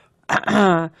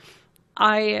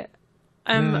 I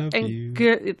am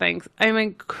good. Thanks. I'm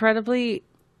incredibly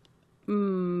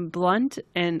blunt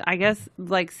and I guess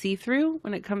like see-through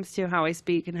when it comes to how I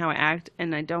speak and how I act,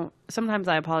 and sometimes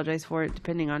I apologize for it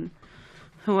depending on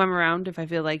who I'm around, if I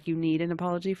feel like you need an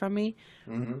apology from me.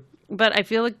 But I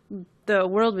feel like the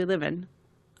world we live in,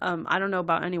 I don't know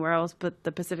about anywhere else but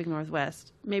the Pacific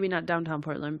Northwest, maybe not downtown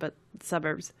Portland, but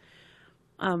suburbs,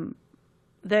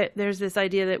 there's this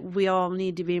idea that we all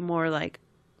need to be more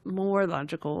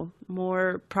logical,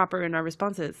 more proper in our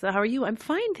responses. So how are you? I'm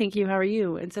fine, thank you. How are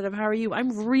you? Instead of how are you?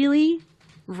 I'm really,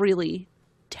 really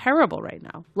terrible right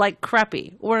now. Like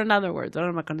crappy, or in other words, what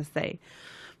I'm not going to say.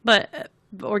 But,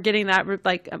 or getting that,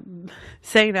 like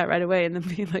saying that right away and then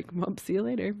being like, well, see you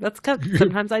later. That's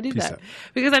sometimes I do that.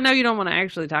 Because I know you don't want to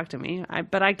actually talk to me.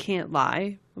 But I can't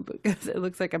lie because it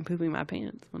looks like I'm pooping my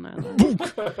pants when I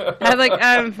lie.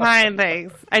 I'm fine,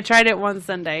 thanks. I tried it one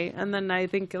Sunday and then I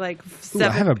think like I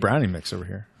have a brownie mix over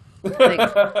here. Like,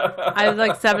 I have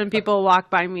like 7 people walk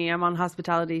by me. I'm on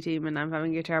hospitality team and I'm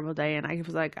having a terrible day. And I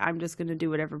was like, I'm just going to do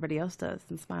what everybody else does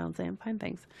and smile and say, I'm fine,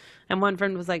 thanks. And one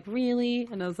friend was like, really?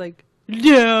 And I was like,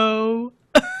 no.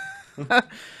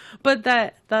 But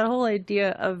that whole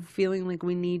idea of feeling like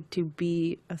we need to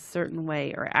be a certain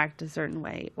way or act a certain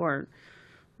way, or,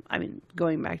 I mean,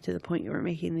 going back to the point you were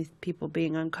making, these people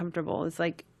being uncomfortable, is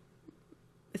like,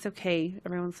 it's okay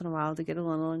every once in a while to get a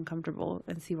little uncomfortable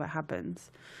and see what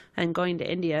happens. And going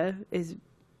to India is,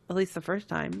 at least the first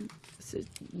time, it's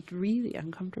really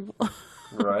uncomfortable.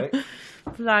 Right.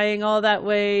 Flying all that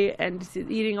way and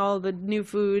eating all the new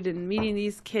food and meeting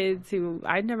these kids who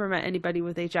I'd never met anybody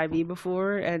with HIV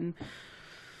before. And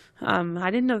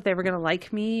I didn't know if they were going to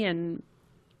like me and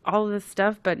all of this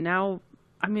stuff. But now,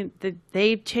 I mean,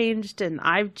 they've changed and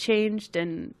I've changed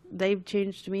and they've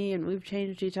changed me and we've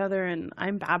changed each other, and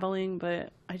I'm babbling,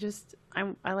 but I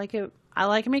like it. I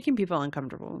like making people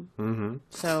uncomfortable. Mm-hmm.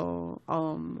 So,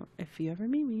 if you ever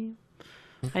meet me,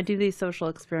 I do these social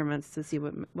experiments to see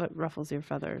what ruffles your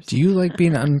feathers. Do you like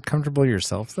being uncomfortable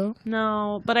yourself, though?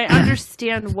 No, but I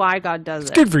understand why God does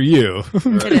it. Good for you.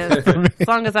 It is, as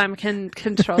long as I'm in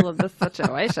control of the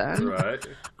situation. Right.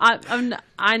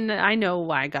 I know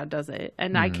why God does it,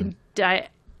 and I can,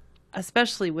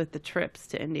 especially with the trips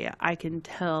to India, I can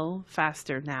tell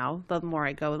faster now. The more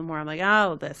I go, the more I'm like,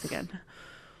 oh, this again.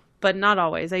 But not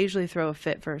always. I usually throw a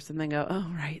fit first and then go,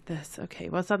 oh, right, this. Okay,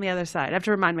 what's on the other side? I have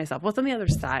to remind myself, what's on the other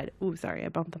side? Ooh, sorry, I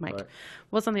bumped the mic. Right.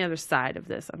 What's on the other side of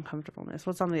this uncomfortableness?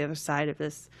 What's on the other side of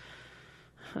this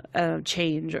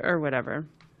change or whatever?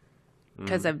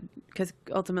 Because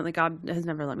ultimately God has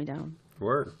never let me down.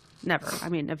 Word. Never. I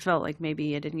mean, it felt like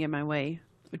maybe I didn't get my way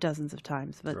dozens of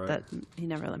times, but that he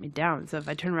never let me down. So if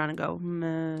I turn around and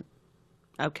go,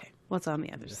 okay, what's on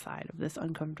the other side of this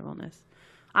uncomfortableness?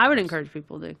 I would encourage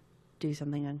people to do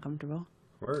something uncomfortable.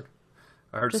 Word.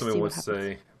 I heard somebody once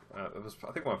say,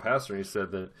 I think my pastor, he said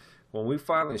that when we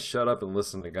finally shut up and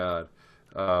listen to God,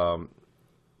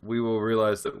 we will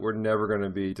realize that we're never going to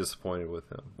be disappointed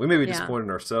with him. We may be disappointed in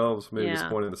ourselves, maybe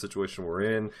disappointed in the situation we're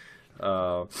in,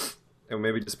 and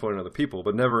maybe disappointed in other people,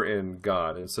 but never in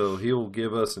God. And so he'll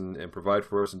give us and provide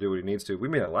for us and do what he needs to. We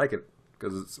may not like it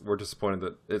because we're disappointed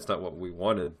that it's not what we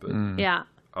wanted, but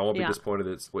I won't be disappointed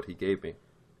that it's what he gave me.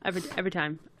 Every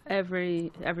time.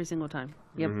 Every single time.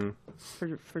 Yep.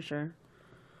 For sure.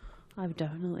 I would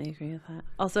definitely agree with that.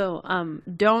 Also,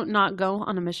 don't not go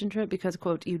on a mission trip because,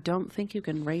 quote, you don't think you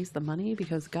can raise the money,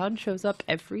 because God shows up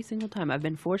every single time. I've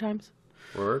been 4 times.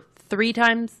 Word. 3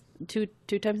 times, two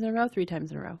times in a row, 3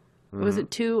 times in a row. Was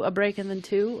it 2 a break and then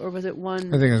 2, or was it 1? I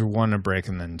think it was 1 a break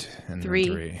and then 3.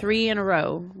 Then 3 in a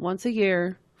row, once a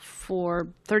year, for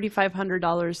 $3,500,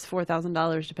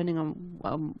 $4,000, depending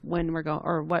on when we're going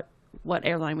or what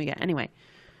airline we get. Anyway,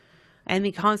 and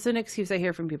the constant excuse I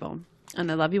hear from people,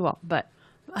 and I love you all, but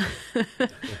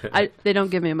they don't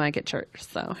give me a mic at church,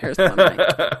 so here's one mic.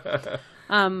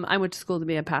 I went to school to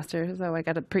be a pastor, so I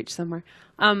got to preach somewhere.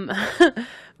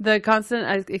 The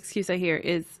constant excuse I hear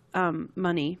is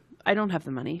money. I don't have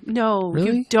the money. No,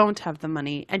 really? You don't have the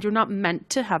money, and you're not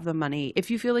meant to have the money. If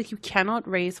you feel like you cannot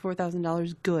raise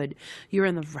 $4,000, good. You're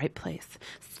in the right place.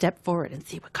 Step forward and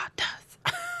see what God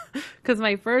does. Because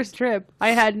my first trip, I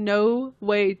had no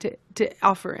way to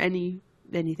offer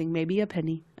anything, maybe a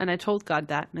penny. And I told God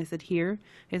that, and I said, here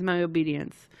is my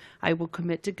obedience. I will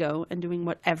commit to go and doing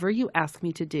whatever you ask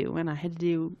me to do. And I had to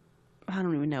do, I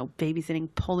don't even know, babysitting,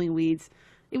 pulling weeds.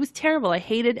 It was terrible. I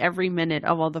hated every minute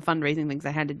of all the fundraising things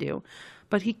I had to do.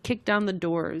 But he kicked down the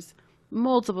doors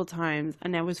multiple times,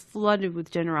 and I was flooded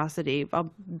with generosity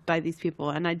by these people.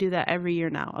 And I do that every year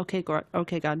now. Okay,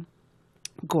 God.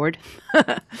 Gord.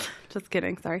 Just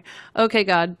kidding, sorry. Okay,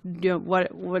 God,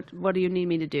 what do you need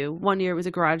me to do? One year it was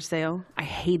a garage sale. I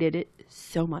hated it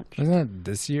so much. Wasn't that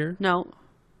this year? No.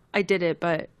 I did it,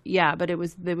 but it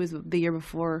was the year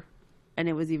before, and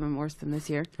it was even worse than this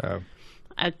year. Oh.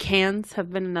 Cans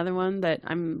have been another one that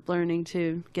I'm learning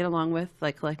to get along with,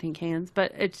 like collecting cans.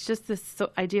 But it's just this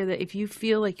idea that if you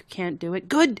feel like you can't do it,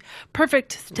 good,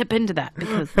 perfect, step into that,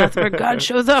 because that's where God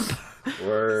shows up.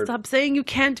 Word. Stop saying you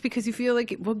can't because you feel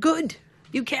like, well, good,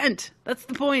 you can't. That's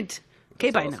the point. Okay,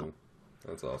 bye now.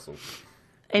 That's awesome.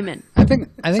 Amen. I think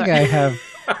I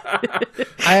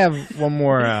have one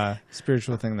more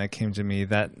spiritual thing that came to me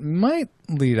that might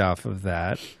lead off of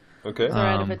that. Okay. It's all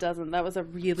right if it doesn't. That was a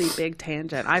really big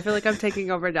tangent. I feel like I'm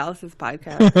taking over Dallas's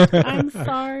podcast. I'm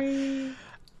sorry.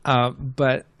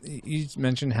 But you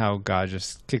mentioned how God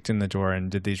just kicked in the door and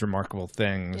did these remarkable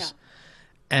things. Yeah.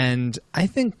 And I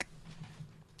think,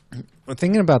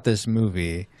 thinking about this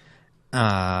movie,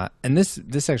 and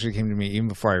this actually came to me even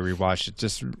before I rewatched it,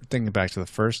 just thinking back to the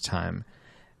first time.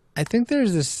 I think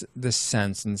there's this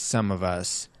sense in some of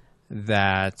us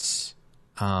that,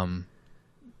 and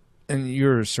you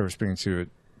were sort of speaking to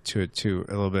it too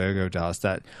a little bit ago, Dallas,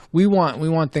 that we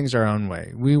want things our own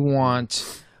way. We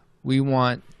want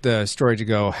the story to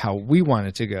go how we want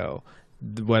it to go,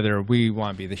 whether we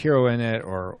want to be the hero in it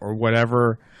or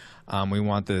whatever. We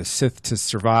want the Sith to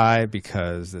survive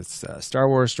because it's a Star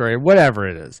Wars story, whatever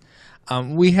it is.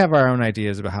 We have our own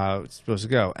ideas about how it's supposed to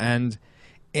go. And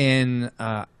in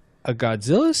a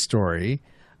Godzilla story,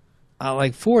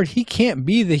 like Ford, he can't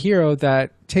be the hero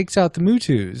that takes out the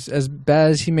Mutus. As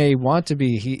bad as he may want to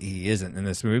be, he isn't in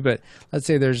this movie. But let's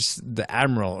say there's the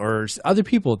Admiral or other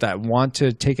people that want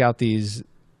to take out these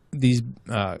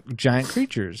giant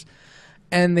creatures.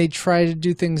 And they try to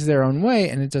do things their own way,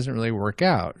 and it doesn't really work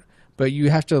out. But you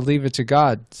have to leave it to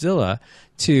Godzilla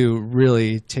to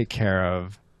really take care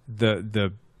of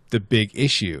the big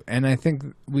issue. And I think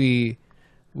we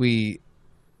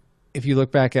if you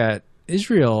look back at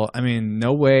Israel, I mean,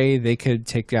 no way they could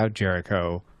take out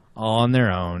Jericho all on their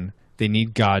own. They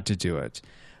need God to do it.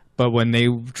 But when they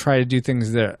try to do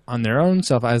things on their own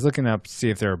self, I was looking up to see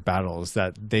if there were battles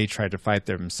that they tried to fight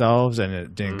themselves and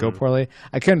it didn't go poorly.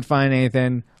 I couldn't find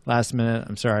anything last minute.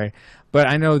 I'm sorry. But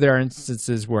I know there are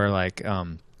instances where, like,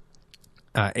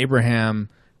 Abraham,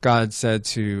 God said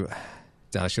to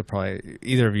Dallas,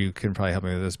 either of you can probably help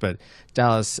me with this, but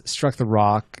Dallas struck the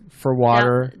rock for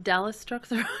water. Dallas struck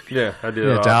the rock. Yeah, I did.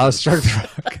 Yeah, Dallas struck the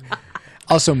rock.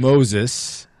 Also,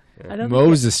 Moses.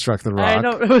 Moses struck the rock. I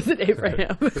don't know. Was it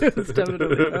Abraham? It was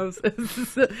definitely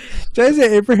Moses. Did I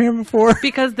say Abraham before?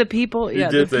 Because the people, were in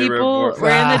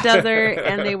the desert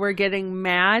and they were getting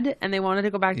mad and they wanted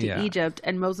to go back to Egypt,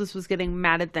 and Moses was getting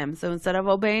mad at them. So instead of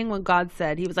obeying what God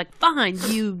said, he was like, "Fine,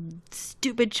 you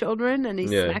stupid children," and he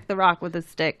smacked the rock with a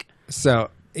stick. So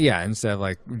instead of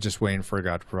like just waiting for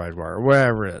God to provide water,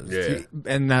 whatever it is,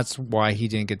 and that's why he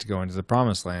didn't get to go into the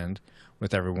Promised Land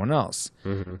with everyone else,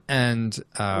 and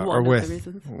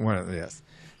one of the yes.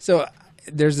 So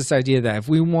there's this idea that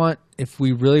if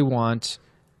we really want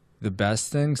the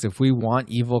best things, if we want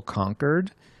evil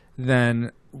conquered,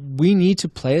 then we need to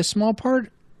play a small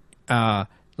part.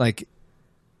 Like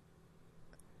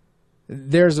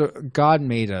God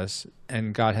made us,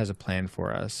 and God has a plan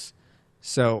for us.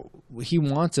 So he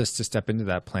wants us to step into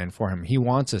that plan for him. He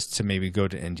wants us to maybe go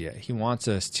to India. He wants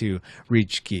us to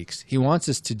reach geeks. He wants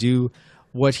us to do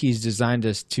what he's designed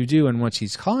us to do and what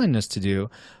he's calling us to do.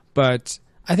 But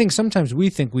I think sometimes we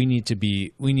think we need to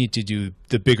do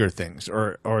the bigger things,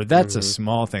 or that's a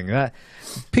small thing. That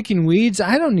picking weeds,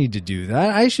 I don't need to do that.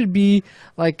 I should be,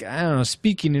 like, I don't know,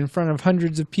 speaking in front of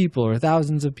hundreds of people or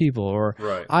thousands of people, or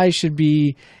I should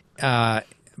be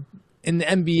in the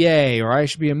NBA, or I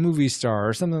should be a movie star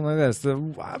or something like this. The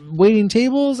waiting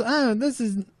tables, this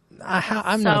is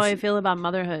I'm not. How I feel about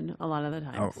motherhood a lot of the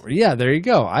times. Oh, yeah, there you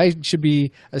go. I should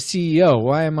be a CEO.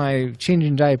 Why am I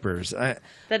changing diapers? That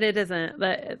it isn't.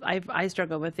 That I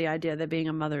struggle with the idea that being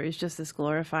a mother is just as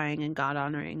glorifying and God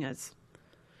honoring as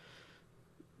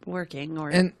working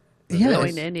or going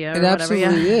to India or it whatever.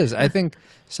 Absolutely is. I think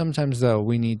sometimes though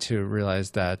we need to realize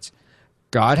that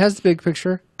God has the big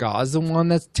picture. God's the one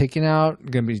that's going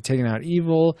to be taking out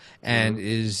evil, and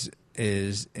is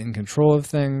in control of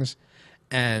things.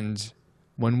 And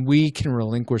when we can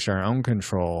relinquish our own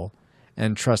control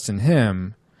and trust in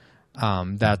him,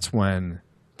 that's when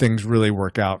things really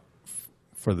work out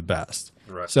for the best.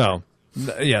 Right. So,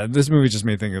 this movie just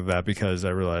made me think of that, because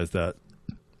I realized that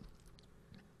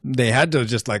they had to,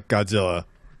 just like Godzilla,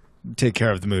 take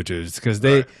care of the Mutus, because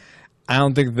I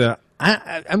don't think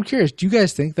I'm curious. Do you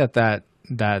guys think that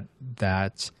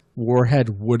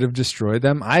warhead would have destroyed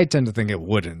them? I tend to think it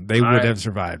wouldn't. They would have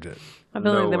survived it. I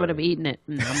feel like they would have eaten it.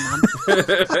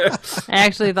 I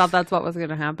actually thought that's what was going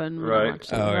to happen. When I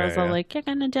watched it. I was like, you're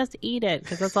going to just eat it,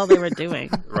 because that's all they were doing.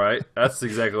 Right. That's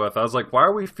exactly what I thought. I was like, why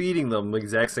are we feeding them the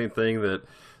exact same thing that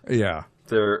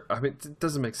I mean, it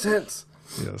doesn't make sense.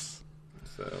 Yes.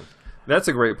 So that's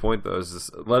a great point, though, is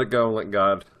just let it go and let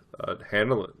God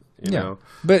handle it. You know?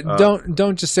 But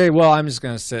don't just say, well, I'm just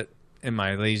going to sit in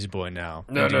my lazy boy now.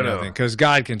 No. Because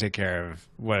God can take care of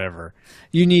whatever.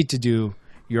 You need to do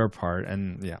your part,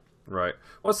 and right.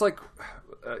 Well, it's like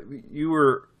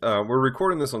we're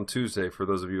recording this on Tuesday for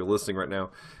those of you listening right now,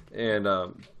 and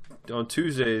on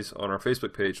Tuesdays on our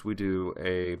Facebook page we do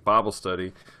a Bible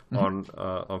study on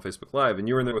Facebook Live, and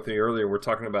you were in there with me earlier. We're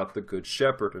talking about the Good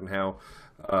Shepherd and how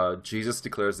Jesus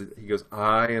declares that he goes,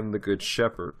 "I am the Good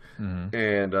Shepherd,"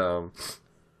 and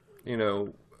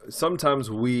sometimes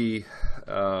we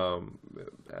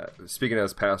speaking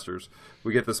as pastors,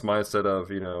 we get this mindset of,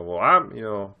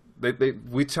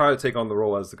 we try to take on the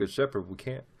role as the good shepherd. We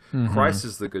can't. Christ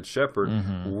is the good shepherd.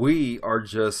 We are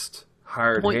just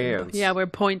hired hands. Yeah, we're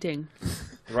pointing.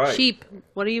 Right. Sheep,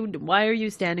 why are you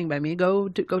standing by me? Go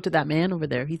to that man over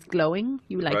there. He's glowing.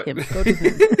 You like him. Go to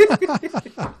him.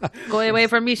 Go away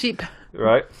from me, sheep.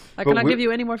 Right. I cannot give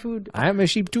you any more food. I am a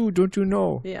sheep too, don't you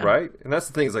know? Yeah. Right. And that's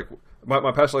the thing, is like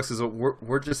my pastor likes to say,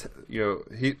 we're just,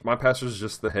 my pastor's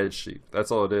just the head sheep. That's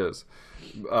all it is.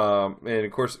 And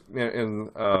of course,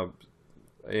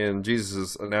 in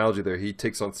Jesus' analogy there, he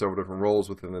takes on several different roles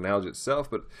within the analogy itself.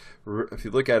 But if you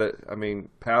look at it, I mean,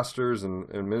 pastors and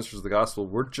ministers of the gospel,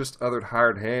 we're just other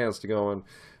hired hands to going,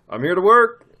 I'm here to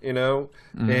work, and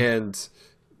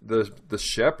the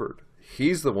shepherd,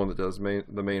 he's the one that does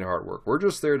the main hard work. We're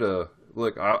just there to,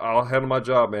 look, I'll handle my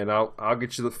job, man. I'll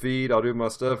get you the feed. I'll do my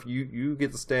stuff. You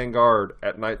get to stand guard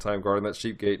at nighttime, guarding that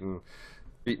sheep gate and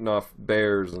beating off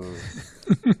bears and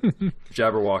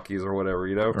jabberwockies or whatever,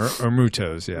 or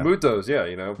mutos, yeah. Mutos, yeah,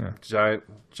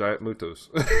 giant mutos.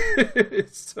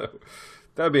 So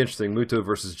that'd be interesting. Muto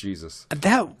versus Jesus.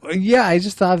 I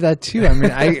just thought of that too. I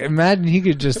mean, I imagine he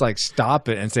could just like stop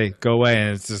it and say, "Go away,"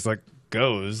 and it's just like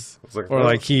goes,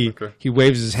 or he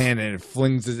waves his hand and it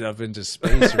flings it up into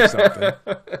space or something.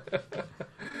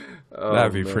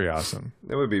 That'd be pretty awesome.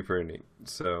 That would be pretty neat.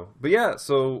 So, but yeah,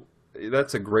 so.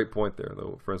 That's a great point there,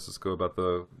 though, Francisco, about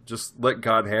just let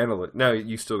God handle it. Now,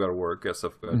 you still got to work, got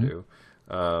stuff you got to do.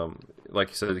 Like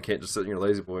you said, you can't just sit in your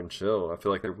lazy boy and chill. I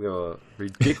feel like we have a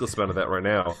ridiculous amount of that right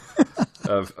now,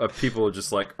 of people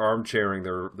just like armchairing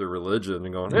their religion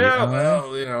and going,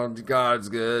 God's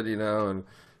good, and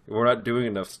we're not doing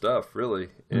enough stuff, really.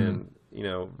 And,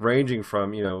 ranging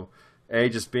from,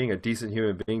 just being a decent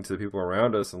human being to the people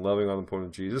around us and loving on the point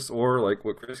of Jesus, or like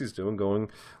what Chrissy's doing, going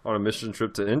on a mission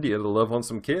trip to India to love on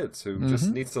some kids who just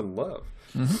need some love.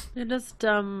 And just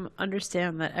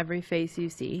understand that every face you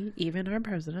see, even our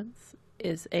president's,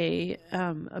 is a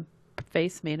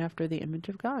face made after the image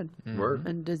of God. Word.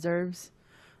 And deserves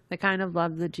the kind of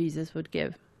love that Jesus would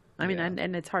give. I mean,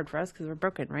 and it's hard for us because we're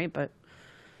broken, right? But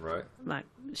like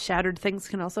shattered things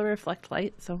can also reflect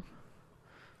light, so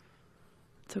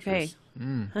it's okay.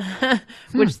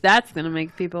 Which that's going to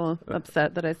make people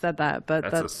upset that I said that, but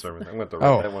that's a sermon. I'm going to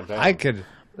write that one down. I could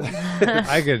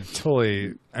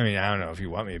totally. I mean, I don't know if you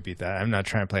want me to beat that. I'm not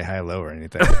trying to play high low or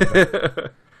anything.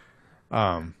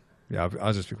 Yeah,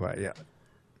 I'll just be quiet. Yeah,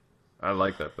 I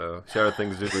like that though. Shattered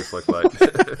things do reflect light.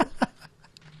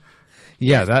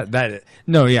 Yeah,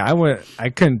 I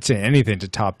couldn't say anything to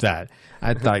top that.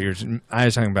 I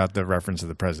was talking about the reference to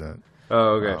the president.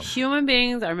 Oh, okay. Human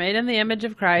beings are made in the image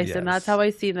of Christ, and that's how I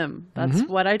see them. That's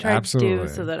what I try to do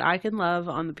so that I can love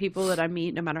on the people that I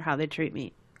meet, no matter how they treat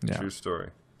me. Yeah. True story.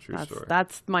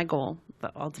 That's my goal,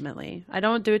 ultimately. I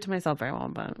don't do it to myself very well,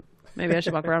 but maybe I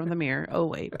should walk around with a mirror. Oh,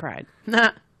 wait, pride.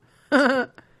 God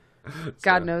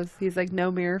knows. He's like,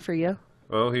 no mirror for you.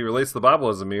 Well, he relates the Bible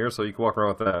as a mirror, so you can walk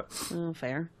around with that. Oh,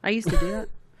 fair. I used to do that.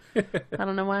 I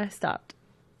don't know why I stopped.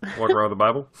 Walk around with the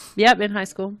Bible? Yep, in high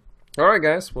school. All right,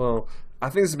 guys. Well, I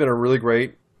think this has been a really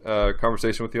great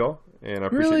conversation with y'all, and I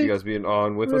appreciate you guys being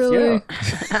on with us. Yeah.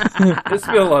 It's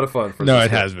been a lot of fun. No,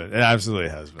 it has been. It absolutely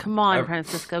has been. Come on,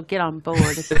 Francisco, get on board.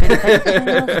 It's been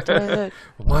fantastic.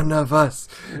 One of us.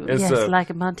 Yes,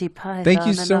 like Monty Python thank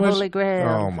you so and the much. Holy Grail.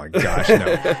 Oh, my gosh,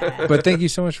 no. But thank you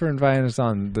so much for inviting us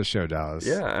on the show, Dallas.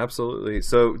 Yeah, absolutely.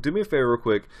 So do me a favor real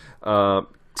quick.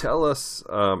 Tell us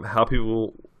how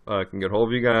people can get hold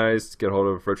of you guys, get hold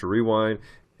of Retro Rewind,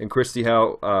 and Christy,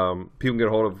 how people can get a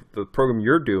hold of the program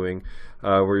you're doing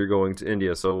where you're going to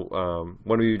India. So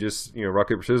why don't you just, rock,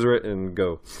 paper, scissors it and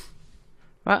go.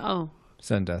 Uh-oh.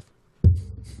 Send death.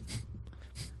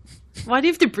 Why do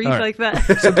you have to breathe like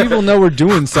that? So people know we're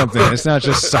doing something. It's not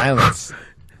just silence.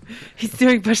 He's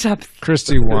doing push-ups.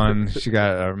 Christy won. She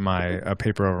got a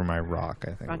paper over my rock,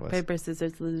 I think rock, it was. paper,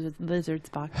 scissors, lizard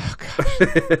spot. Oh, gosh.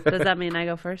 Does that mean I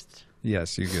go first?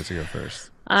 Yes, you get to go first.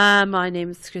 My name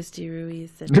is Christy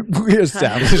Ruiz. We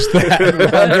established that.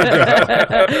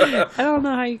 I don't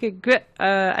know how you could quit.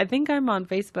 I think I'm on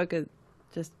Facebook as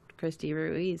just Christy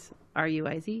Ruiz.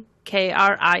 Ruiz.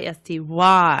 Kristy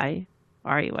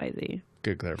Ruiz.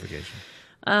 Good clarification.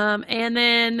 And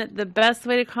then the best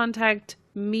way to contact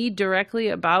me directly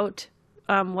about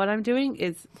what I'm doing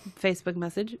is Facebook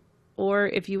message. Or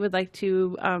if you would like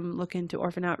to look into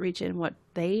Orphan Outreach and what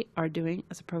they are doing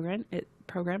as a program,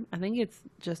 I think it's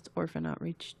just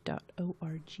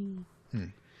orphanoutreach.org.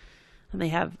 And they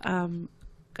have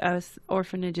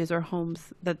orphanages or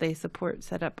homes that they support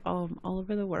set up all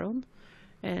over the world.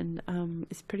 and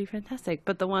it's pretty fantastic.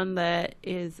 But the one that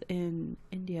is in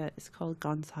India is called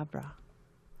Gansabra,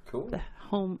 Cool. the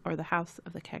home or the house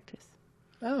of the cactus.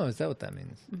 Oh, is that what that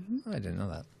means? Oh, I didn't know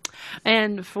that.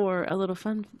 And for a little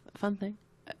fun thing,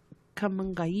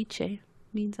 Kamangaiche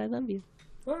means I love you.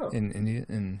 Oh. In India,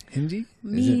 in Hindi?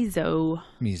 Is it Miso.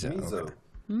 miso? Miso. Okay.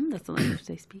 That's the language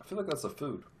they speak. I feel like that's a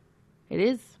food. It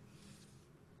is.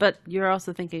 But you're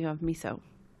also thinking of miso.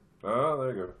 Oh,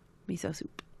 there you go. Miso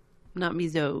soup. Not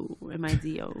miso.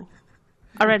 M-I-Z-O.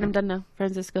 All right, I'm done now.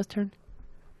 Francisco's turn.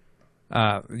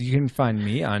 You can find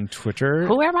me on Twitter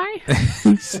Who am I?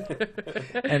 and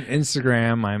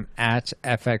Instagram. I'm at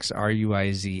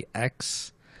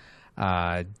FXRUIZX.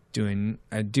 I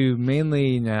do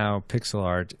mainly now pixel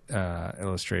art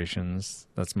illustrations.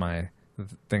 That's my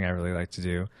thing I really like to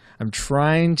do.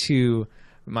 The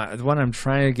one I'm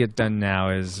trying to get done now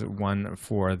is one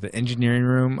for the engineering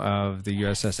room of the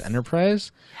USS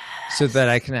Enterprise, so that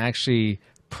I can actually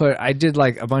I did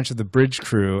like a bunch of the bridge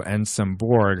crew and some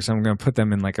Borg, so I'm going to put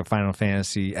them in like a Final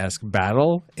Fantasy-esque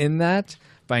battle in that,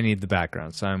 but I need the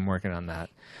background, so I'm working on that.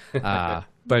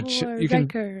 But you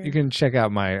can check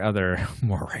out my other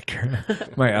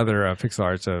my other pixel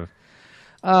arts of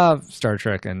Star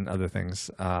Trek and other things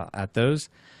at those.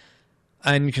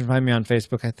 And you can find me on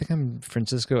Facebook. I think I'm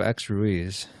Francisco X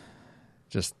Ruiz.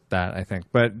 Just that, I think.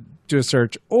 But do a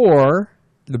search, or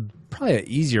probably an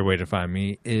easier way to find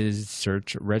me is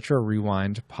search Retro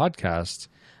Rewind Podcast.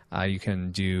 You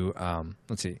can do,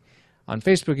 let's see, on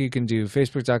Facebook you can do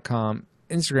facebook.com,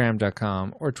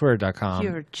 instagram.com, or twitter.com.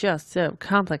 You're just so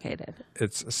complicated.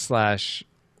 It's /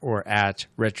 or at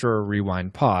Retro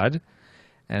Rewind Pod.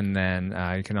 And then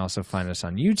you can also find us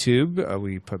on YouTube.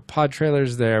 We put pod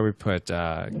trailers there. We put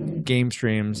game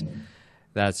streams.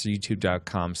 That's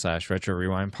youtube.com / Retro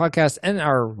Rewind Podcast. And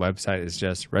our website is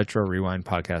just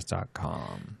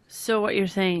retrorewindpodcast.com. So what you're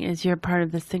saying is you're part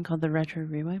of this thing called the Retro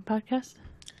Rewind Podcast?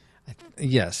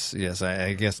 Yes.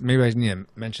 I guess maybe I need to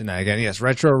mention that again. Yes,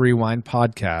 Retro Rewind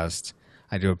Podcast.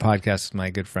 I do a podcast with my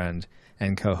good friend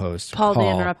and co-host Paul the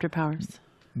Interrupter Powers.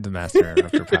 The Master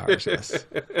Interrupter Powers, yes.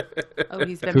 Oh,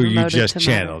 he's been Who you promoted just to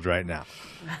channeled right now.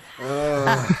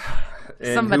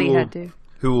 And Somebody had to.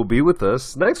 Who will be with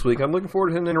us next week? I'm looking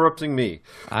forward to him interrupting me.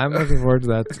 I'm looking forward to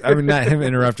that. I mean, not him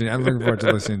interrupting. I'm looking forward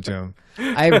to listening to him.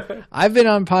 I've been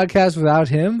on podcasts without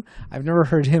him. I've never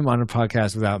heard him on a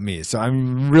podcast without me. So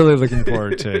I'm really looking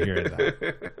forward to hearing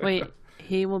that. Wait,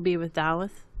 he will be with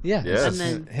Dallas? Yeah. Yes. And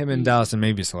then Him and Dallas and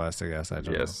maybe Celeste, I guess. I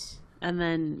don't Yes. And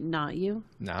then not you?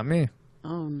 know. Not me.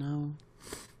 Oh, no.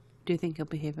 Do you think he'll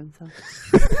behave himself?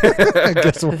 I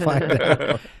guess we'll find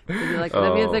out. He'll be like,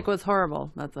 the music was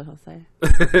horrible. That's what he'll say.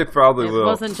 It probably It will.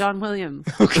 wasn't John Williams.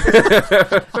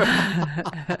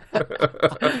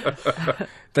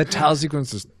 That tile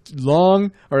sequence is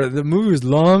long, or the movie was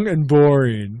long and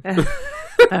boring. I'm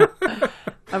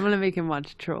going to make him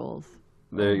watch Trolls.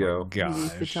 There you go. He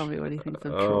needs to Gosh. tell me what he thinks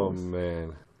of Oh, Trolls.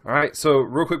 man. All right. So,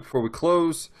 real quick before we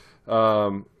close,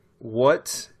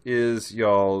 what is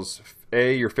y'all's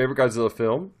A, your favorite Godzilla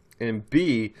film, and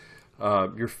B,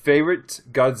 your favorite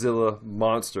Godzilla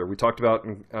monster? We talked about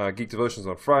in Geek Devotions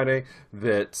on Friday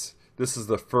that this is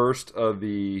the first of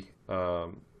the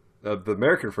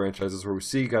American franchises where we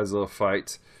see Godzilla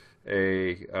fight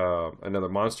another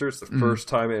monster. It's the first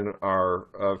time in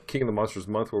our King of the Monsters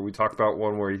month where we talk about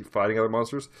one where he's fighting other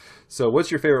monsters. So what's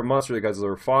your favorite monster that Godzilla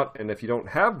ever fought? And if you don't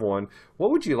have one,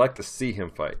 what would you like to see him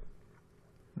fight?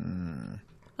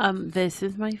 This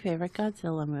is my favorite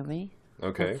Godzilla movie.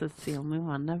 Okay. This is the only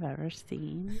one I've ever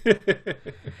seen.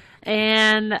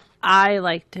 And I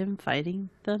liked him fighting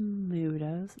the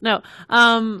Mudos. No,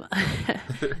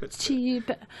 cheap.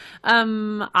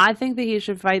 I think that he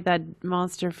should fight that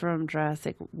monster from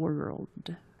Jurassic World.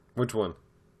 Which one?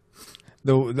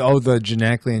 The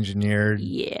genetically engineered,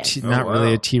 Yeah. not Oh, really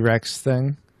wow. a T-Rex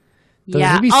thing.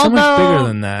 Yeah, It'd be so much bigger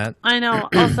than that. I know.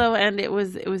 Also, and it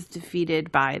was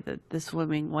defeated by the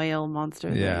swimming whale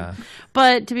monster. Yeah. Thing.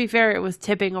 But to be fair, it was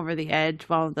tipping over the edge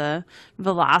while the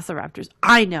velociraptors.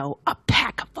 I know, a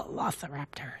pack of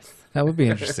velociraptors. That would be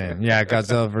interesting. Yeah,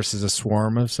 Godzilla versus a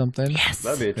swarm of something. Yes,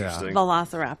 That'd be interesting.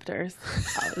 velociraptors.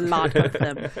 A lot of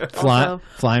them. Also,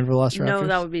 Flying velociraptors? no,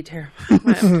 that would be terrifying.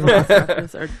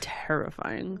 Velociraptors are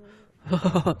terrifying.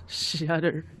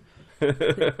 Shudder.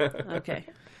 Okay.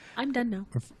 I'm done now.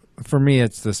 For me,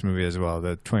 it's this movie as well,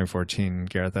 the 2014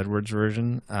 Gareth Edwards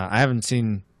version. I've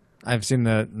seen the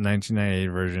 1998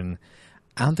 version.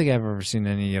 I don't think I've ever seen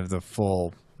any of the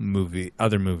full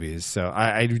other movies. So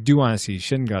I do want to see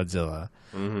Shin Godzilla,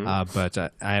 Mm-hmm. but I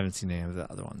haven't seen any of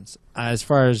the other ones. As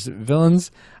far as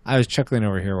villains, I was chuckling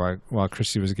over here while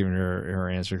Christy was giving her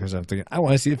answer because I'm thinking, I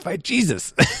want to see it fight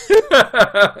Jesus.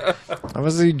 I want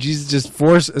to see Jesus just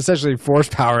essentially force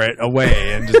power it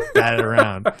away and just bat it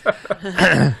around.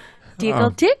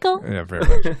 Tickle. Yeah, very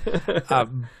much.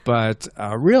 But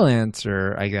a real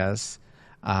answer, I guess.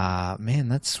 Man,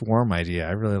 that swarm idea,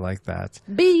 I really like that.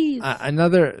 Bees.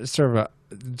 Another sort of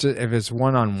if it's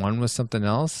one-on-one with something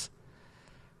else.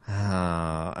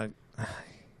 Batman.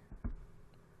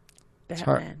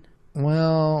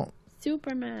 Well,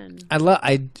 Superman. I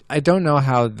don't know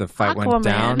how the fight went Aquaman.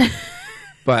 down,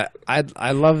 but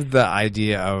I love the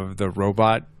idea of the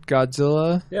robot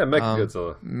Godzilla. Yeah,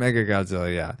 Mechagodzilla. Mega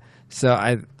Godzilla, yeah. So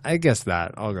I guess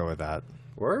that I'll go with that.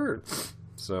 Word.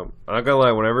 So I'm not gonna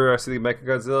lie. Whenever I see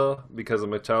Mechagodzilla, because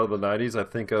I'm a child of the '90s, I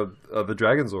think of the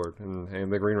Dragon Zord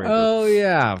and the Green Ranger. Oh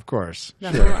yeah, of course.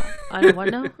 I what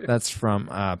now? That's from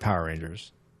Power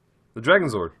Rangers. The Dragon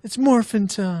Zord. It's morphin'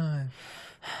 time.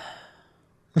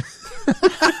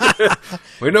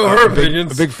 We know her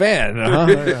opinions. A big fan.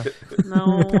 Huh?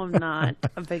 No, I'm not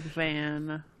a big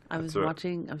fan. I was That's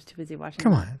right. I was too busy watching.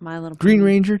 Come on. My Little Green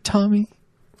Pony. Ranger, Tommy.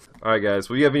 All right, guys.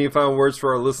 Will you have any final words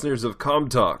for our listeners of Com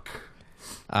Talk?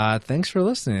 Thanks for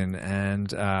listening, and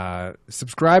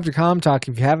subscribe to Com Talk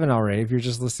if you haven't already. If you're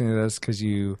just listening to this because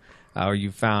you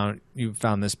found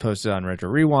this posted on Retro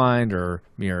Rewind, or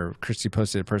me or Christy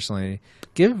posted it personally,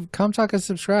 give Com Talk a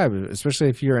subscribe. Especially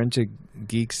if you're into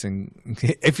geeks, and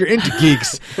if you're into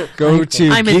geeks, go to.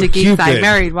 I'm into Geek geeks. I Cupid,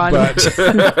 married one. But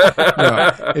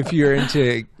no, if you're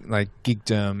into like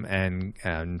geekdom and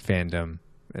fandom,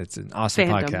 it's an awesome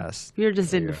Fandom. podcast. You're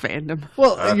just into fandom.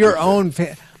 Well, your own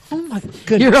fan. Oh my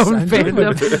goodness! Your own I'm doing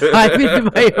fandom. I'm into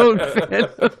my own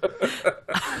fandom.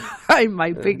 I'm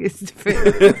my biggest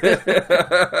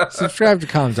fan. Subscribe to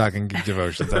Com Talk and Geek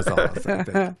Devotions. That's all I'll say. Thank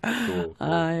you. Cool.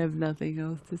 I have nothing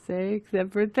else to say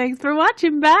except for thanks for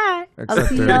watching. Bye. I'll Except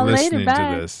see they're y'all listening later. to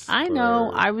Bye. this. I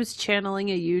know. I was channeling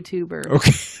a YouTuber.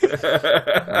 Okay.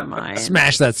 Never mind.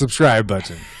 Smash that subscribe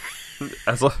button.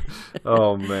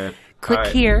 Oh man. Click All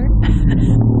right. here.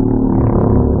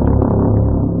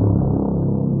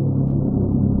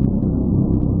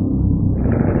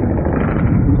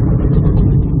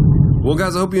 Well,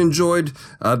 guys, I hope you enjoyed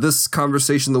this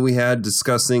conversation that we had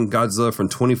discussing Godzilla from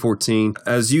 2014.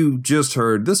 As you just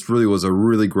heard, this really was a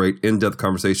really great in-depth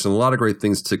conversation. A lot of great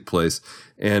things took place,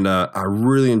 and I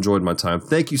really enjoyed my time.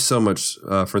 Thank you so much,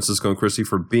 Francisco and Christy,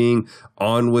 for being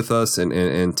on with us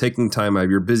and taking time out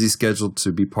of your busy schedule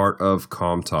to be part of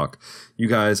Com Talk. You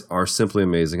guys are simply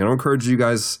amazing. And I encourage you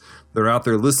guys that are out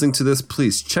there listening to this,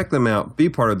 please check them out. Be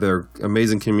part of their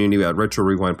amazing community at Retro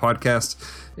Rewind Podcast.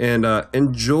 And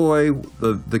enjoy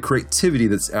the creativity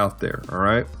that's out there, all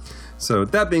right? So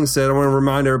that being said, I want to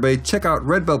remind everybody, check out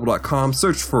redbubble.com,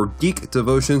 search for Geek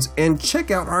Devotions, and check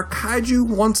out our Kaiju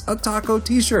Wants a Taco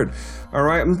t-shirt. All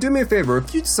right, and do me a favor,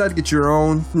 if you decide to get your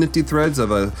own nifty threads of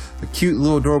a cute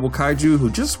little adorable kaiju who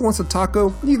just wants a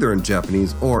taco, either in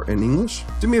Japanese or in English,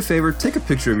 do me a favor, take a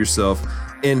picture of yourself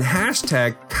and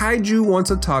hashtag Kaiju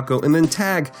Wants a Taco, and then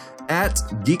tag at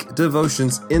Geek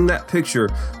Devotions in that picture,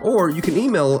 or you can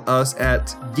email us at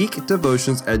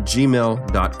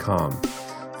geekdevotions@gmail.com.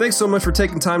 Thanks so much for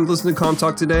taking time to listen to Com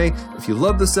Talk today. If you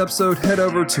love this episode, head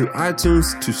over to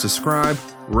iTunes to subscribe,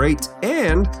 rate,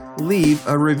 and leave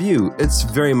a review. It's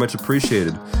very much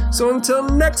appreciated. So until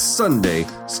next Sunday,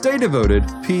 stay devoted,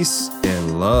 peace,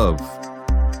 and love.